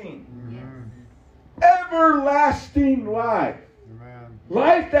 Everlasting. Everlasting life. Amen.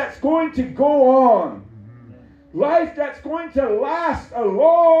 Life that's going to go on. Life that's going to last a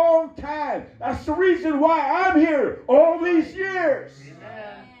long time. That's the reason why I'm here all these years.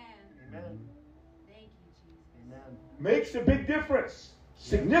 Amen. Thank you, Jesus. Amen. Makes a big difference.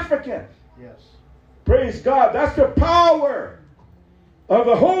 Significant. Yes. Praise Praise God. That's the power of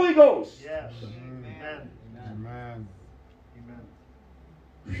the Holy Ghost. Yes. Amen. Amen.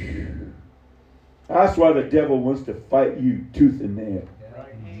 Amen. That's why the devil wants to fight you tooth and nail.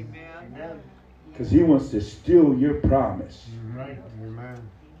 Right. Amen. Because he wants to steal your promise. Right. Amen.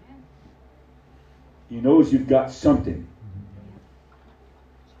 He knows you've got something.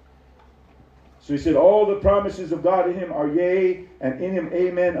 So he said, all the promises of God in him are yea, and in him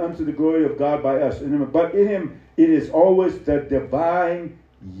amen unto the glory of God by us. But in him it is always the divine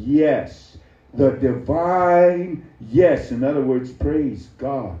yes. The divine yes. In other words, praise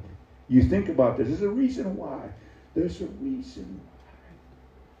God. You think about this. There's a reason why. There's a reason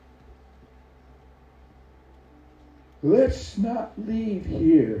why. Let's not leave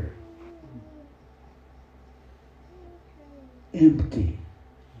here empty.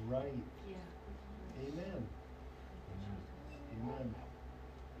 Right. Yeah. Amen. Amen.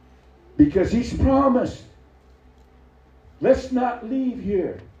 Because he's promised. Let's not leave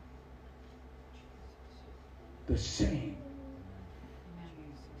here the same.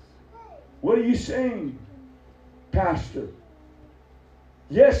 What are you saying, Pastor?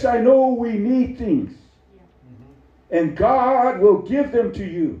 Yes, I know we need things. And God will give them to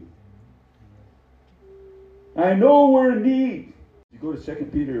you. I know we're in need. You go to 2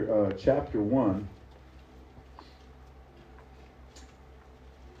 Peter chapter 1.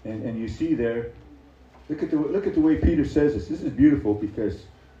 And you see there, look at the way Peter says this. This is beautiful because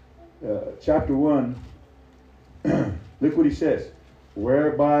chapter 1, look what he says.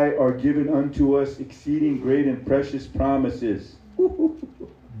 Whereby are given unto us exceeding great and precious promises.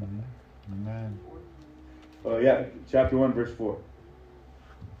 Amen. Oh yeah, chapter 1, verse 4.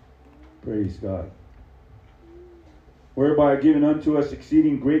 Praise God. Whereby are given unto us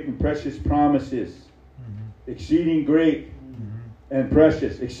exceeding great and precious promises. Exceeding great and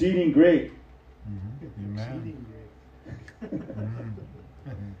precious. Exceeding great. Amen.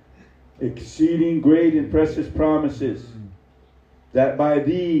 Exceeding great and precious promises. That by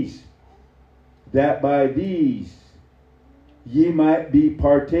these ye might be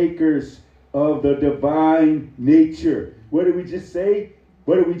partakers of the divine nature. What did we just say?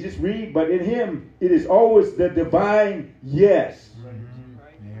 What did we just read? But in him, it is always the divine yes.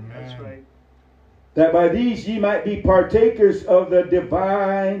 Amen. That's right. That by these ye might be partakers of the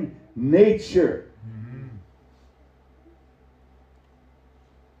divine nature.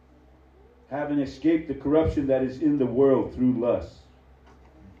 Having escaped the corruption that is in the world through lust.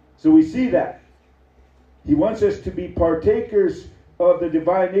 So we see that. He wants us to be partakers of the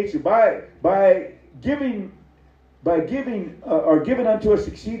divine nature by giving are given unto us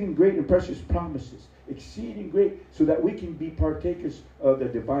exceeding great and precious promises. Exceeding great, so that we can be partakers of the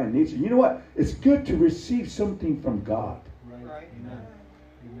divine nature. You know what? It's good to receive something from God. Right. Amen.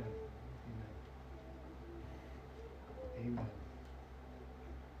 Amen. Amen.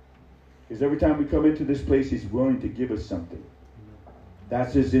 Because every time we come into this place, he's willing to give us something.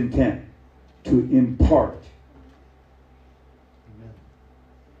 That's his intent, to impart.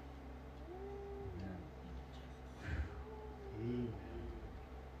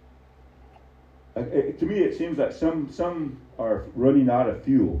 Amen. To me, it seems like some are running out of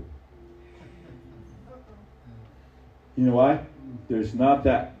fuel. You know why? There's not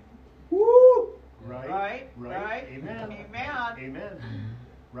that. Woo! Right. Amen. Amen. Amen.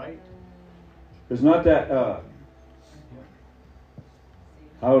 Right. There's not that,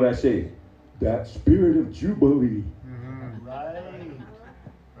 how would I say? That spirit of jubilee. Right.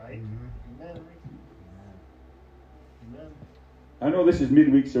 Right. Amen. Amen. I know this is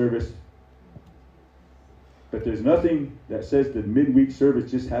midweek service, but there's nothing that says that midweek service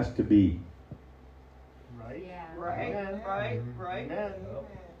just has to be. Right. Yeah. Right. Amen. Right. Amen.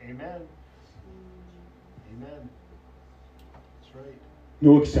 Amen. Amen. That's right.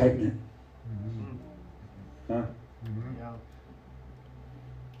 No excitement. Huh? Yeah.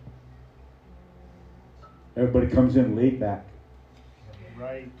 Everybody comes in laid back.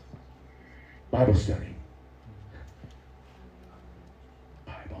 Right. Bible study.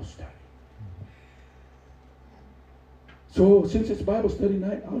 Bible study. So since it's Bible study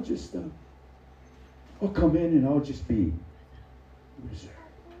night, I'll come in and I'll just be reserved.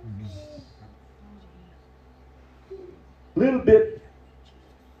 A little bit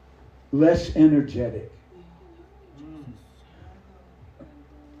less energetic.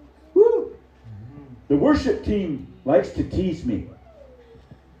 Woo! The worship team likes to tease me.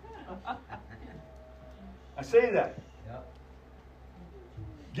 I say that.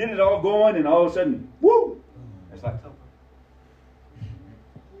 Get it all going, and all of a sudden, woo! It's like,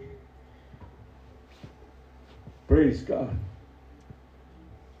 praise God.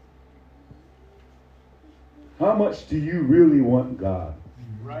 How much do you really want God?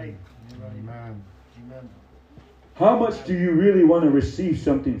 Right. Amen. Amen. How much do you really want to receive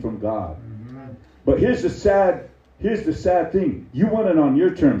something from God? Amen. But here's the sad thing. You want it on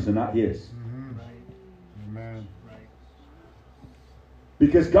your terms and not His. Right. Amen. Right.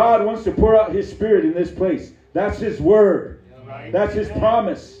 Because God wants to pour out His Spirit in this place. That's His word. Right. That's His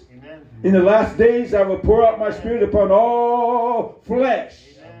promise. Amen. In the last days, I will pour out my Spirit upon all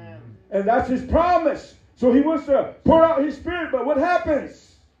flesh. Amen. And that's His promise. So He wants to pour out His Spirit. But what happens?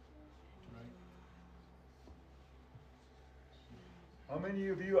 How many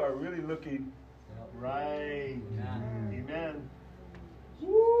of you are really looking? Right. Amen.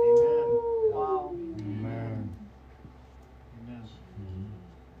 Woo! Wow. Amen. Amen.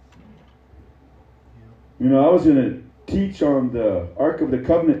 You know, I was going to teach on the Ark of the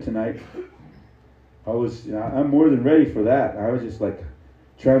Covenant tonight. I'm more than ready for that. I was just like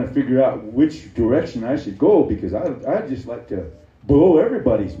trying to figure out which direction I should go, because I just like to blow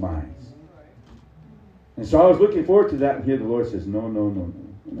everybody's minds. And so I was looking forward to that, and here the Lord says, no.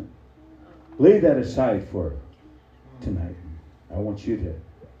 Lay that aside for tonight. I want you to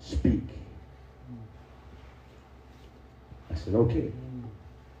speak. I said, okay.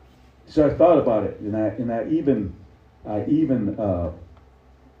 So I thought about it, and I even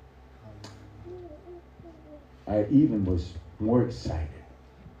was more excited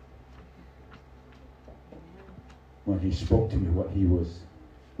when He spoke to me what He was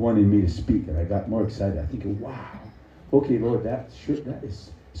wanting me to speak, and I got more excited. I think, wow, okay, Lord, that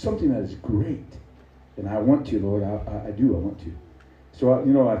is something that is great, and I want to, Lord, I want to. So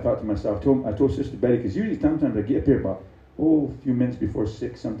I thought to myself, I told Sister Betty, because usually sometimes I get up here about a few minutes before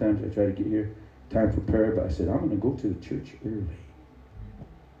 6. Sometimes I try to get here time for prayer, but I said I'm going to go to the church early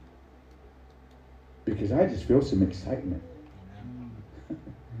because I just feel some excitement.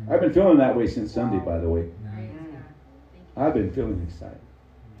 I've been feeling that way since Sunday, by the way. I've been feeling excited.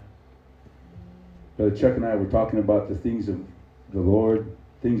 Brother Chuck and I were talking about the things of the Lord,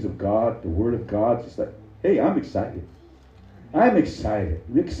 things of God, the Word of God. Just like, hey, I'm excited. I'm excited.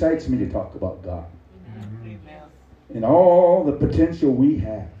 It excites me to talk about God. Amen. And all the potential we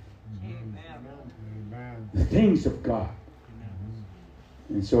have. Amen. The things of God.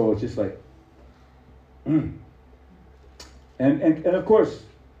 And so it's just like, and of course,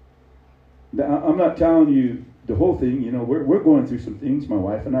 I'm not telling you the whole thing. We're going through some things, my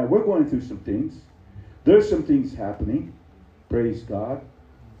wife and I. We're going through some things. There's some things happening. Praise God.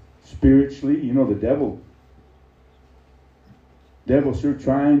 Spiritually, the devil's sure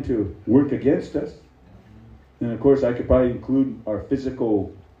trying to work against us. And of course, I could probably include our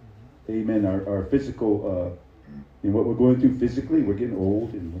physical, amen, our physical, what we're going through physically. We're getting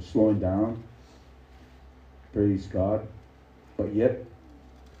old and we're slowing down. Praise God. But yet,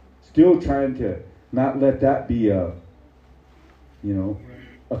 still trying to not let that be a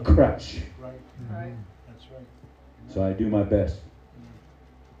crutch. Right. That's right. So I do my best.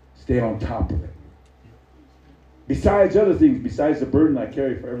 Stay on top of it. Besides other things, besides the burden I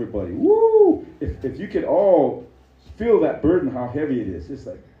carry for everybody. Woo! If you could all feel that burden, how heavy it is. It's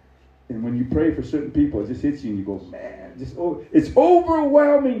like, and when you pray for certain people, it just hits you and you go, man, it's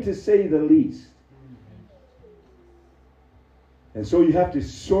overwhelming to say the least. And so you have to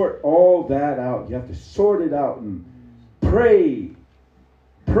sort all that out. You have to sort it out and pray.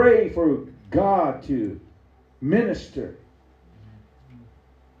 Pray for God to minister.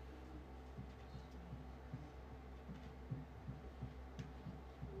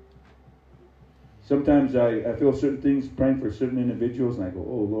 Sometimes I feel certain things, praying for certain individuals, and I go,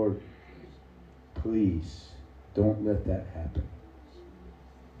 oh Lord, please don't let that happen.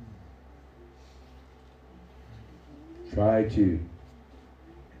 Try to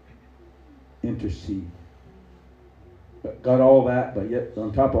intercede. But got all that, but yet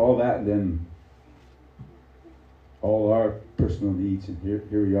on top of all that, and then all our personal needs, and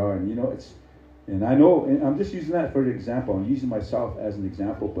here we are. And you know, and I know, and I'm just using that for an example. I'm using myself as an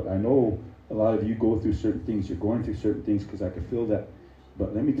example, but I know a lot of you go through certain things. You're going through certain things because I can feel that.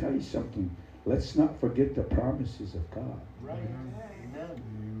 But let me tell you something. Let's not forget the promises of God. Right. Amen.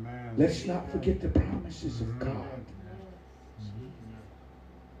 Amen. Let's not forget the promises of God.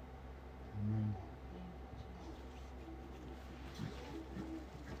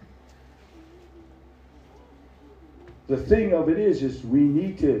 The thing of it is we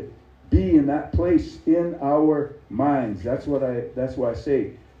need to be in that place in our minds. That's why I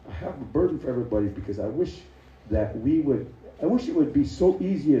say I have a burden for everybody, because I wish it would be so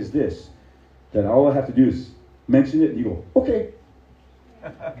easy as this, that all I have to do is mention it and you go, okay.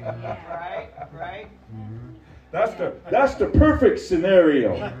 Yeah. Right. That's the perfect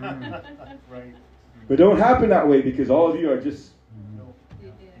scenario. Right. But don't happen that way, because all of you are just,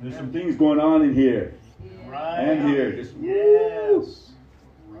 there's some things going on in here. Right. And here. Just yes.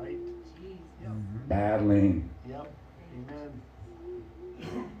 Right. battling. Yep. Amen.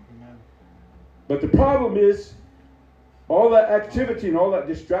 Amen. But the problem is, all that activity and all that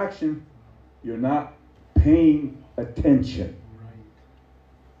distraction, you're not paying attention.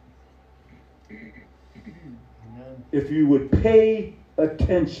 Right. Amen. If you would pay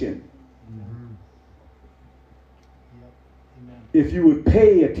attention, Yep. Amen. if you would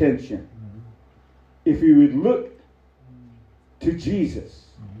pay attention, if you would look to Jesus,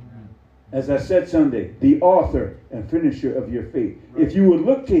 as I said Sunday, the author and finisher of your faith. Right. If you would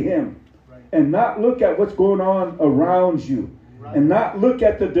look to him, Right. and not look at what's going on around you, Right. and not look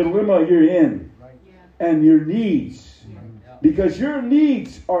at the dilemma you're in, Right. and your needs, because your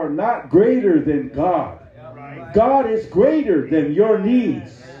needs are not greater than God. Right. God is greater than your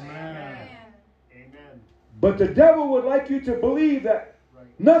needs. Amen. Amen. But the devil would like you to believe that Right.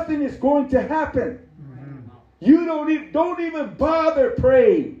 nothing is going to happen. You don't even bother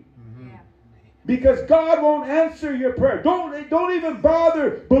praying, because God won't answer your prayer. Don't even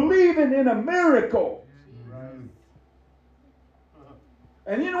bother believing in a miracle. Right.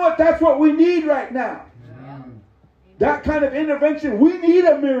 And you know what? That's what we need right now. That kind of intervention. We need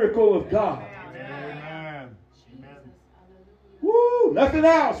a miracle of God. Amen. Amen. Woo! Nothing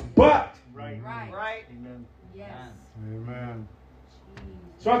else but. Right. Right. Amen. Yes. Amen.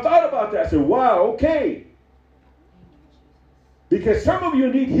 So I thought about that. I said, wow, okay. Because some of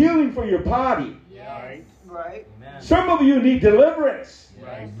you need healing for your body. Right. Right. Some of you need deliverance.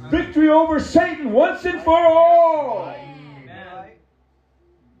 Right. Victory over Satan once and for all. Right.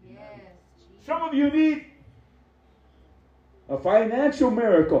 Yes. Some of you need a financial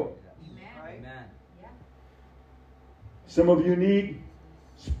miracle. Right. Some of you need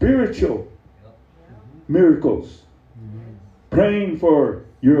spiritual miracles. Praying for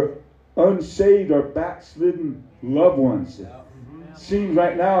your unsaved or backslidden loved ones. Seems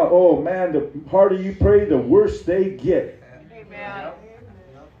right now, oh man, the harder you pray, the worse they get. Amen. Oh,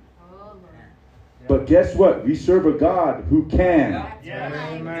 Lord. But guess what? We serve a God who can. That's Yes.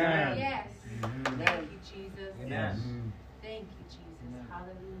 right. Amen. Yes. Thank you, Jesus. Amen. Thank you, Jesus.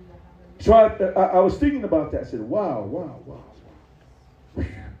 Hallelujah. Hallelujah. So I was thinking about that. I said, wow.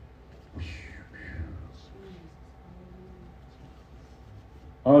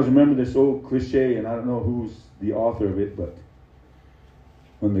 I always remember this old cliche, and I don't know who's the author of it, but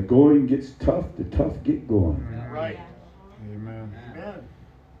when the going gets tough, the tough get going. Right. Yeah. Amen. Amen.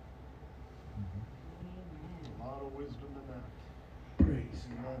 A lot of wisdom in that. Praise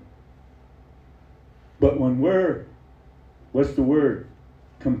God. Amen. But when we're, what's the word?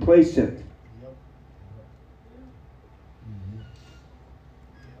 Complacent. Yep.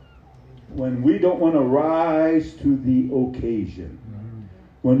 When we don't want to rise to the occasion.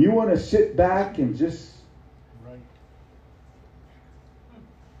 When you want to sit back and just Right.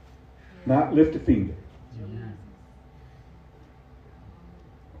 not lift a finger.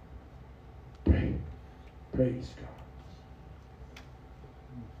 Pray. Praise God.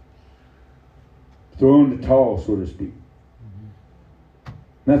 Throw in the towel, so to speak.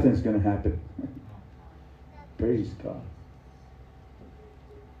 Nothing's going to happen. Praise God.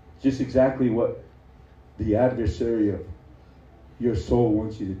 just exactly what the adversary of your soul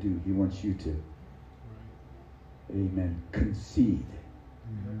wants you to do. He wants you to, amen, concede.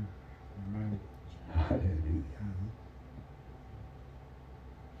 Amen. Hallelujah.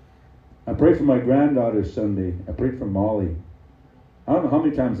 I prayed for my granddaughter Sunday. I prayed for Molly. I don't know how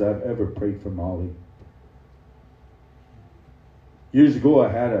many times I've ever prayed for Molly. Years ago, I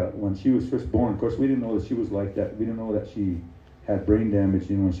had when she was first born, of course, we didn't know that she was like that. We didn't know that she had brain damage.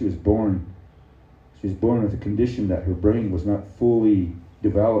 You know, when she was born with a condition that her brain was not fully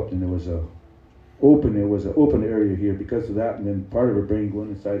developed, and there was an open area here because of that, and then part of her brain going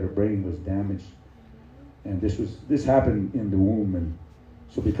inside her brain was damaged. And this happened in the womb, and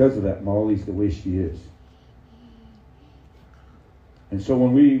so because of that, Molly's the way she is. And so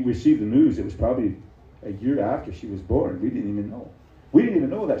when we received the news, it was probably a year after she was born. We didn't even know. We didn't even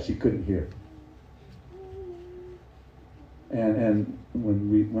know that she couldn't hear. And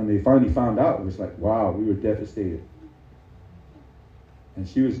when they finally found out, it was like, wow, we were devastated. And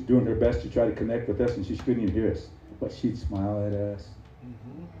she was doing her best to try to connect with us, and she couldn't even hear us. But she'd smile at us,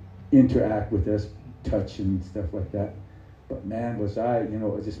 interact with us, touch and stuff like that. But man, was I,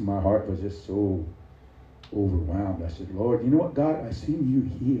 my heart was just so overwhelmed. I said, Lord, you know what, God? I've seen you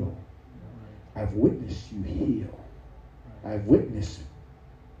heal. I've witnessed you heal. I've witnessed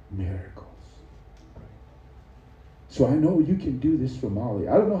miracles. So I know you can do this for Molly.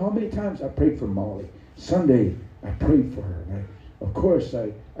 I don't know how many times I prayed for Molly. Sunday, I prayed for her. Of course,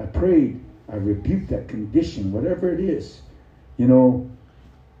 I prayed. I rebuked that condition, whatever it is.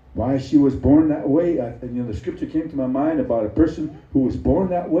 Why she was born that way. The scripture came to my mind about a person who was born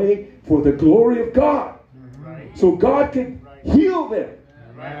that way for the glory of God. Right. So God can heal them.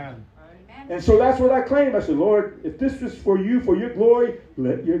 Amen. And so that's what I claim. I said, Lord, if this was for you, for your glory,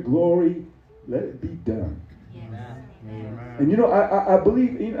 let it be done. Amen. And I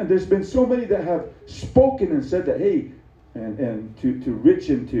believe, there's been so many that have spoken and said that, hey, and to Rich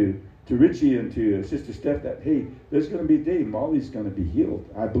and to Richie and to Sister Steph, that, hey, there's going to be a day Molly's going to be healed.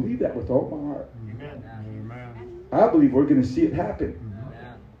 I believe that with all my heart. Amen. Amen. I believe we're going to see it happen.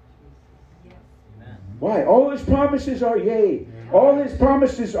 Why? All his promises are yea. All his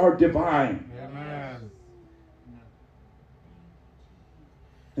promises are divine. Amen.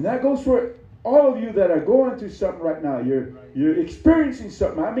 And that goes for all of you that are going through something right now. You're experiencing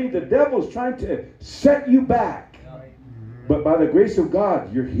something. I mean, the devil's trying to set you back. But by the grace of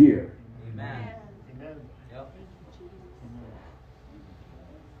God, you're here. Amen. Amen. Yep.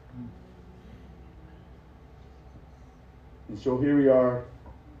 And so here we are.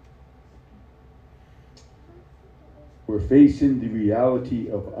 We're facing the reality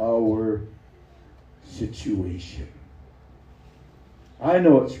of our situation. I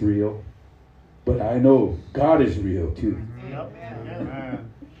know it's real, but I know God is real too. Yep.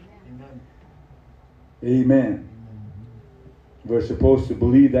 Amen. Amen. We're supposed to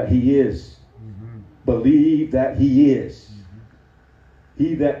believe that He is. Believe that He is.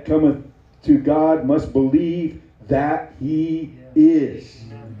 He that cometh to God must believe that He is.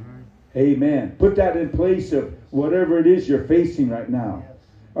 Amen. Put that in place of whatever it is you're facing right now.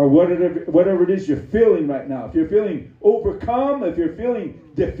 Or whatever it is you're feeling right now. If you're feeling overcome, if you're feeling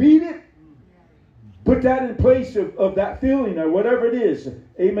defeated, put that in place of that feeling or whatever it is.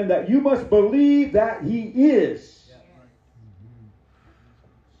 Amen. That you must believe that He is.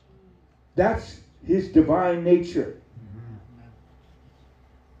 That's His divine nature.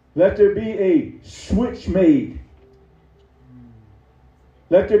 Let there be a switch made.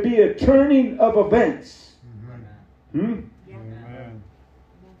 Let there be a turning of events. Amen.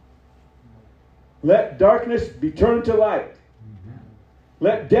 Let darkness be turned to light.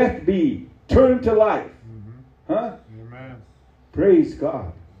 Let death be turned to life. Huh? Amen. Praise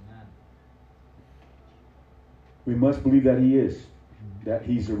God. We must believe that He is. That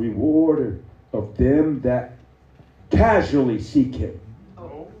He's a rewarder of them that casually seek Him.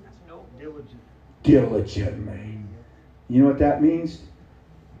 Diligently. You know what that means?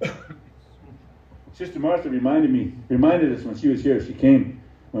 Sister Martha reminded us when she was here. She came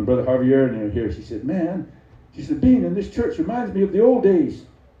when Brother Harvey Aaron was here. She said, man, she said, being in this church reminds me of the old days.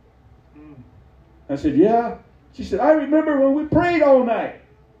 I said, yeah. She said, I remember when we prayed all night.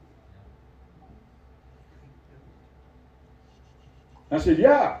 I said,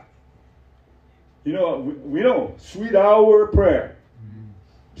 yeah. We know, sweet hour of prayer.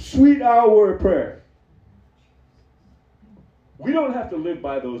 Sweet hour of prayer. We don't have to live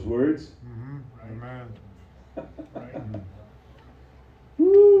by those words. Amen.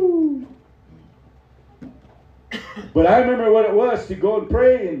 Woo. But I remember what it was to go and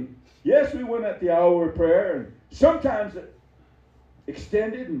pray. And yes, we went at the hour of prayer. And sometimes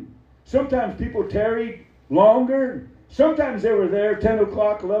extended, and sometimes people tarried longer. Sometimes they were there 10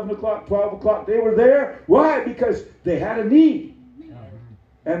 o'clock, 11 o'clock, 12 o'clock. They were there. Why? Because they had a need.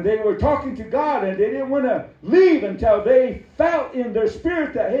 And they were talking to God, and they didn't want to leave until they felt in their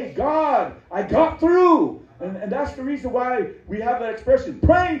spirit that, hey, God, I got through. And that's the reason why we have that expression,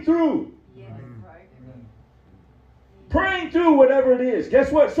 praying through. Yes. Praying through whatever it is.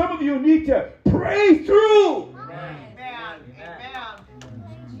 Guess what? Some of you need to pray through. Amen.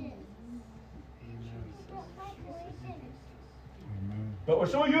 But we're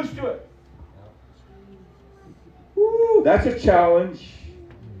so used to it. Woo, that's a challenge.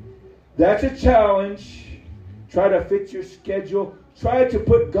 That's a challenge. Try to fit your schedule. Try to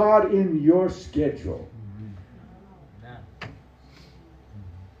put God in your schedule.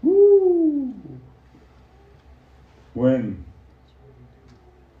 Woo. When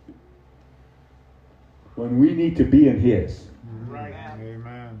we need to be in His. Right.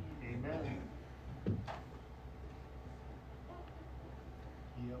 Amen. Amen.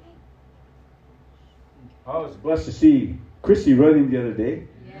 Yep. I was blessed to see Chrissy running the other day.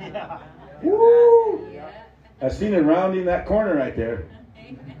 Yeah. Woo! Yeah. I seen her rounding that corner right there.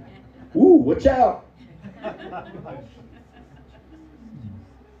 Woo, watch out.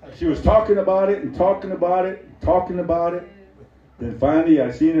 She was talking about it and talking about it, talking about it. Then finally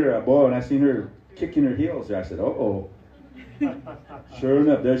I seen her, and I seen her kicking her heels there. I said, uh-oh. Sure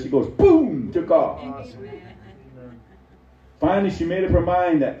enough, there she goes, boom, took off. Awesome. Finally she made up her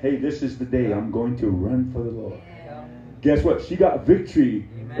mind that, hey, this is the day I'm going to run for the Lord. Guess what? She got victory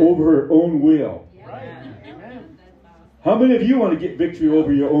over her own will. Right. Amen. How many of you want to get victory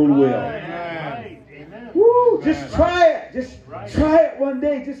over your own will? Right. Amen. Woo! Just try it. Just try it one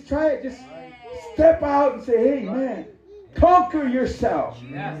day. Just try it. Just step out and say, hey, man, conquer yourself.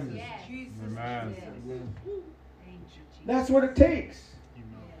 Yes. Amen. That's what it takes.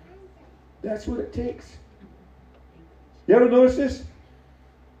 That's what it takes. You ever notice this?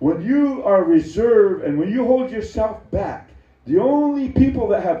 When you are reserved and when you hold yourself back, the only people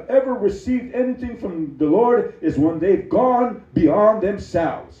that have ever received anything from the Lord is when they've gone beyond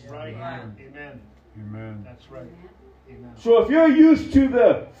themselves. Right. Amen. Amen. That's right. Amen. So if you're used to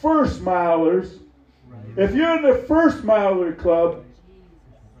the first milers, if you're in the first miler club,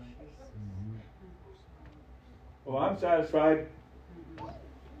 well, I'm satisfied.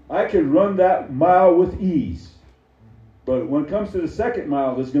 I can run that mile with ease. But when it comes to the second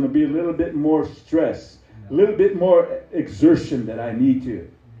mile, there's going to be a little bit more stress, a little bit more exertion that I need to,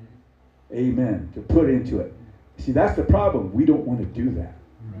 amen, to put into it. See, that's the problem. We don't want to do that.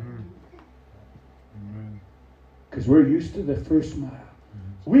 Because we're used to the first mile.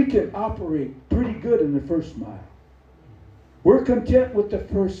 We can operate pretty good in the first mile. We're content with the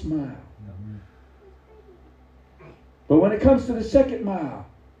first mile. But when it comes to the second mile,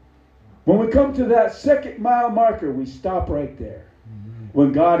 when we come to that second mile marker, we stop right there.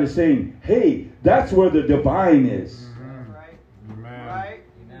 When God is saying, hey, that's where the divine is. Right. Right.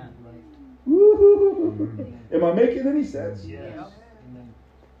 Woo-hoo-hoo. Am I making any sense? Yes. Yep. Amen.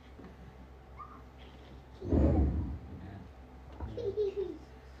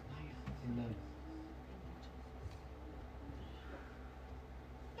 Amen.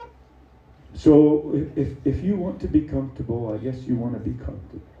 So if you want to be comfortable, I guess you want to be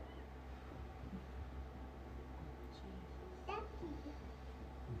comfortable.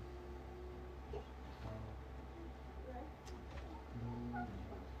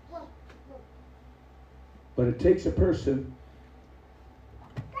 But it takes a person.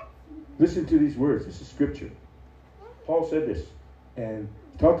 Listen to these words. This is scripture. Paul said this, and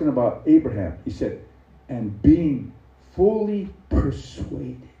talking about Abraham, he said, and being fully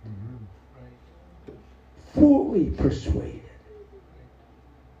persuaded. Fully persuaded.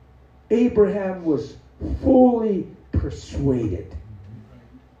 Abraham was fully persuaded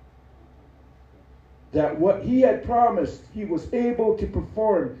that what he had promised, he was able to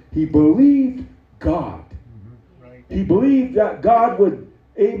perform. He believed God. He believed that God would,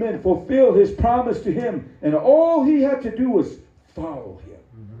 amen, fulfill his promise to him. And all he had to do was follow him.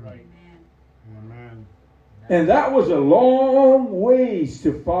 Right. Amen. And that was a long ways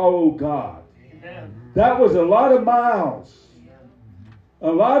to follow God. Amen. That was a lot of miles.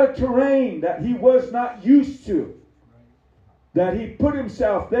 A lot of terrain that he was not used to. That he put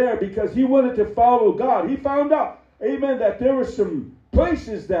himself there because he wanted to follow God. He found out, amen, that there were some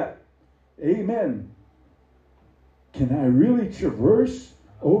places that, amen, can I really traverse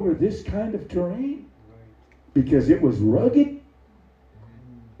over this kind of terrain? Because it was rugged.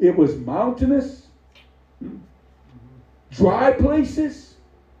 It was mountainous. Dry places.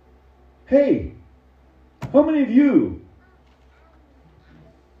 Hey, how many of you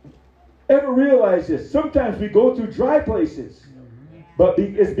ever realize this? Sometimes we go through dry places. But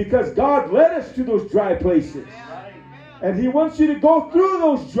it's because God led us to those dry places. And He wants you to go through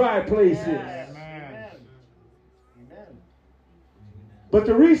those dry places. Amen. But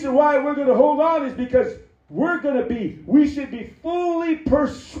the reason why we're going to hold on is because we should be fully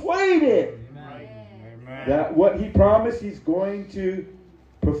persuaded Amen. that what He promised He's going to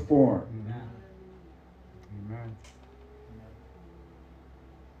perform. Amen.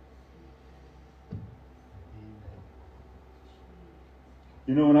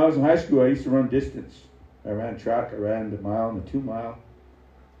 You know, when I was in high school, I used to run distance. I ran track, I ran the mile and the 2 mile.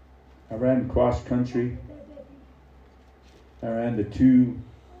 I ran cross country. I ran the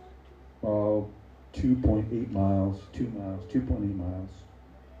 2.8 miles, 2 miles, 2.8 miles.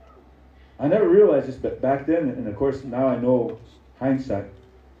 I never realized this, but back then, and of course now I know, hindsight,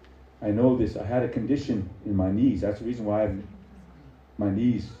 I know this. I had a condition in my knees. That's the reason why my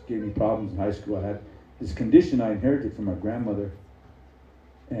knees gave me problems in high school. I had this condition I inherited from my grandmother.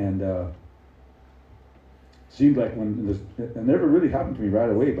 And seemed like it never really happened to me right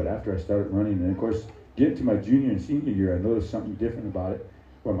away, but after I started running, and of course, getting to my junior and senior year, I noticed something different about it,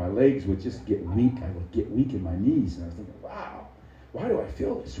 where my legs would just get weak. I would get weak in my knees, and I was thinking, wow, why do I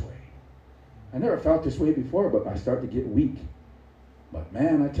feel this way? I never felt this way before, but I started to get weak. But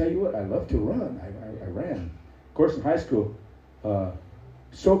man, I tell you what, I love to run. I ran. Of course, in high school,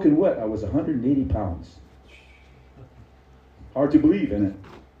 soaking wet, I was 180 pounds. Hard to believe, isn't it?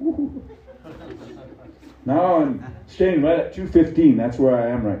 Woo-hoo. Now I'm staying right at 215. That's where I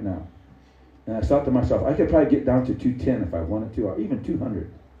am right now. And I thought to myself, I could probably get down to 210 if I wanted to, or even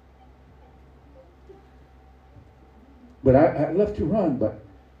 200. But I love to run. But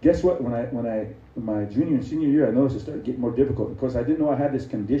guess what? When in my junior and senior year, I noticed it started getting more difficult because I didn't know I had this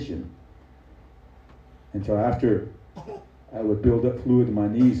condition until after I would build up fluid in my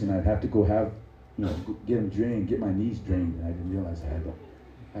knees, and I'd have to go get them drained, get my knees drained, and I didn't realize I had them.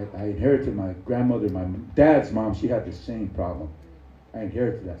 I inherited my grandmother, my dad's mom. She had the same problem. I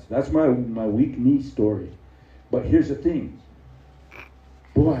inherited that. So that's my weak knee story. But here's the thing.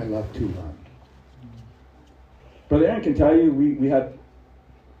 Boy, I love to run. Brother Aaron can tell you, we had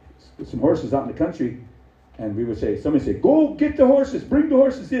some horses out in the country, and we would say, somebody say, go get the horses, bring the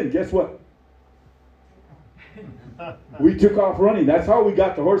horses in. Guess what? We took off running. That's how we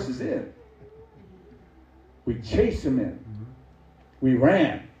got the horses in. We chased them in. We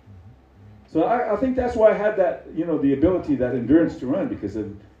ran. So I think that's why I had that, the ability, that endurance to run, because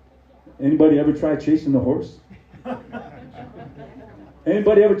anybody ever tried chasing the horse?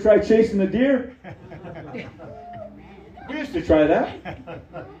 Anybody ever tried chasing the deer? We used to try that.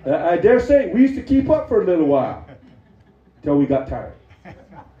 I dare say, we used to keep up for a little while until we got tired.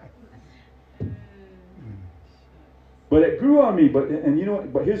 But it grew on me. But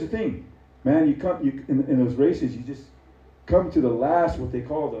here's the thing, man. You in those races, you just come to the last, what they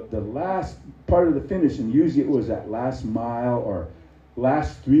call the last part of the finish, and usually it was that last mile or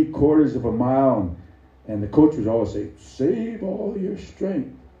last 3/4 of a mile, and the coach would always say, "Save all your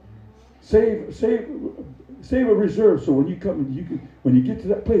strength, save a reserve, so when when you get to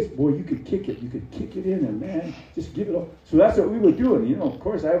that place, boy, you could kick it in, and man, just give it all." So that's what we were doing. Of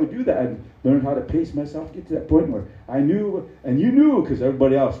course, I would do that. I'd learn how to pace myself, get to that point where I knew, and you knew, because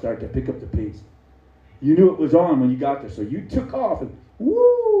everybody else started to pick up the pace. You knew it was on when you got there, so you took off, and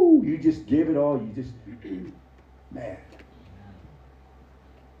woo, you just gave it all. You just, man,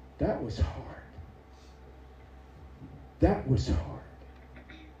 that was hard. That was hard.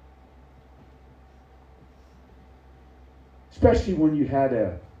 Especially when you had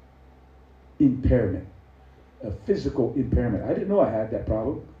a impairment, a physical impairment. I didn't know I had that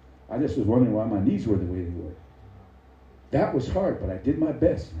problem. I just was wondering why my knees were the way they were. That was hard, but I did my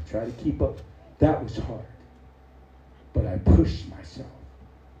best. I tried to keep up. That was hard. But I pushed myself.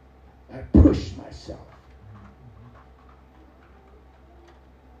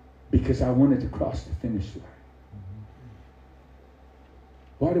 Because I wanted to cross the finish line.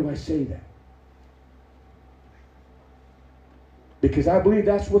 Why do I say that? Because I believe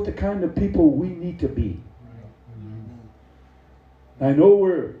that's what the kind of people we need to be. I know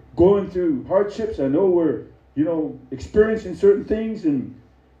we're going through hardships. I know we're, experiencing certain things, and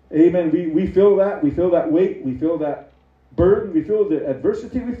amen, we feel that. We feel that weight. We feel that burden. We feel the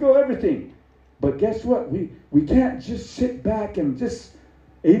adversity. We feel everything. But guess what? We can't just sit back and just,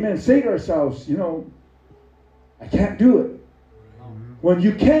 amen, say to ourselves, I can't do it. When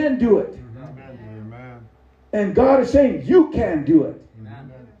you can do it. Amen. And God is saying, you can do it.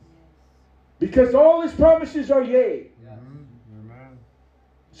 Amen. Because all His promises are yea. Amen.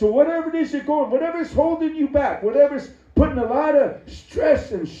 So whatever it is you're going, whatever's holding you back, whatever's putting a lot of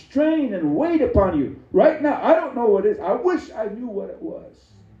stress and strain and weight upon you. Right now, I don't know what it is. I wish I knew what it was.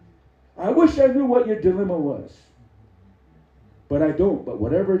 I wish I knew what your dilemma was. But I don't. But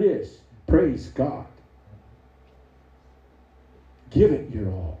whatever it is, praise God. Give it your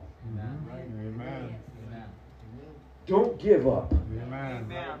all. Amen. Don't give up. Amen.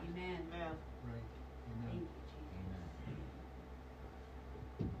 Amen.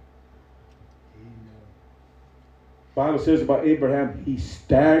 Bible says about Abraham, he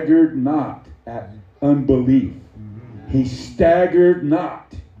staggered not at unbelief. He staggered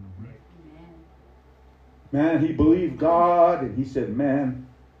not. Man, he believed God, and he said, man,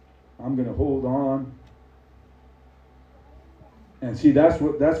 I'm going to hold on. And see, that's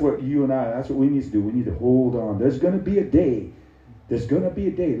what you and that's what we need to do. We need to hold on. There's going to be a day. There's going to be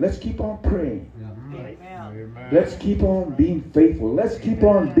a day. Let's keep on praying. Amen. Let's keep on being faithful. Let's keep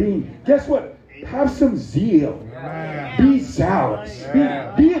on being, guess what? Have some zeal. Amen. Be zealous.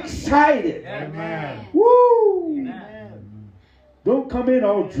 Be excited. Amen. Woo! Amen. Don't come in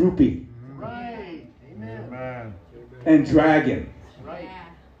all droopy Right. Amen. Amen. and dragging. Right.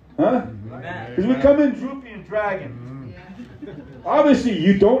 Huh? Because we come in droopy and dragging. Obviously,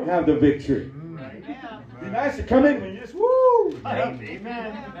 you don't have the victory. Right. Be nice to come in when you just, woo! Amen.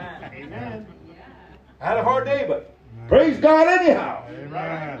 Amen. I had a hard day, but praise God anyhow.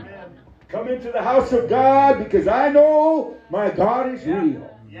 Amen. Come into the house of God because I know my God is real.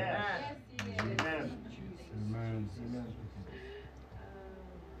 Yes. Amen. Amen.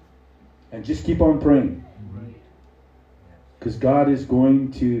 And just keep on praying. Because God is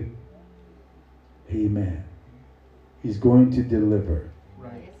going to, amen. He's going to deliver.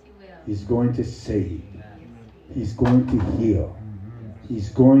 Right. He's going to save. He's going to heal. He's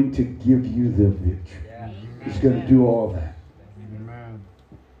going to give you the victory. He's going to do all that. Amen.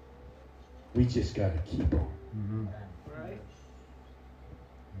 We just got to keep on.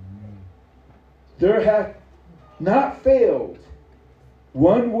 There hath not failed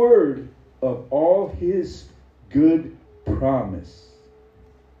one word of all his good promise.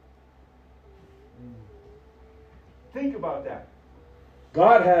 Think about that.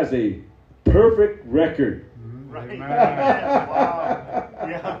 God has a perfect record. Right. Amen. Wow.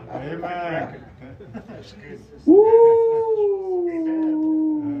 Yeah. Amen. That's good. Woo!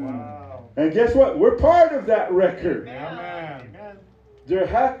 Amen. Wow. And guess what? We're part of that record. Amen. Amen. There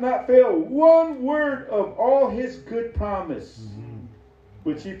hath not failed one word of all his good promise,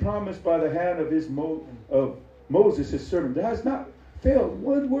 which he promised by the hand of of Moses, his servant. There has not failed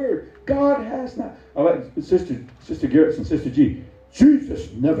one word. God has not. I like Sister Garrett and Sister G.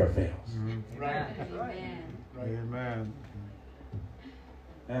 Jesus never fails. Right. Amen.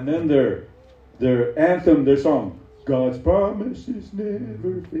 And then their anthem, their song, God's promises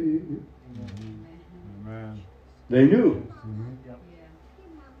never fail. Amen. They knew. Yep.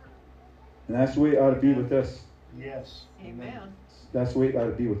 And that's the way it ought to be with us. Yes. Amen. That's the way it ought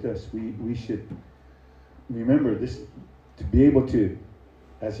to be with us. We should remember this, to be able to,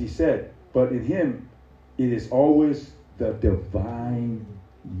 as he said, but in him, it is always the divine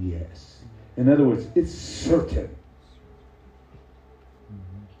yes. In other words, it's certain.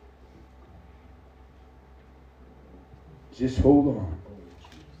 Just hold on.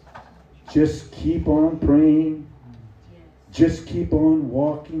 Just keep on praying. Just keep on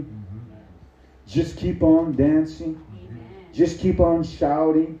walking. Just keep on dancing. Just keep on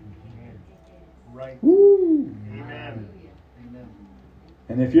shouting. Right. Woo! Amen. Amen.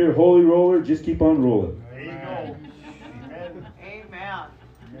 And if you're a holy roller, just keep on rolling. There you go. Amen.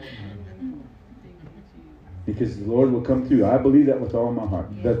 Because the Lord will come through. I believe that with all my heart.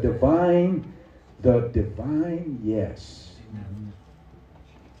 The divine yes.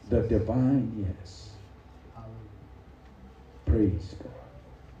 The divine yes. Praise God.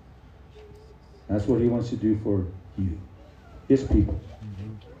 That's what he wants to do for you, his people.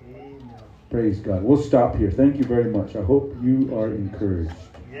 Amen. Praise God. We'll stop here. Thank you very much. I hope you are encouraged.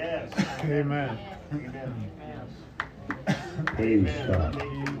 Yes. Amen. Amen. Praise God.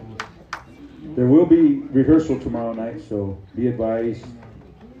 There will be rehearsal tomorrow night, so be advised.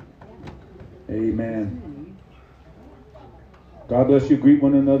 Amen. God bless you. Greet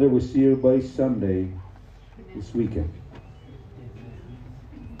one another. We'll see everybody Sunday this weekend.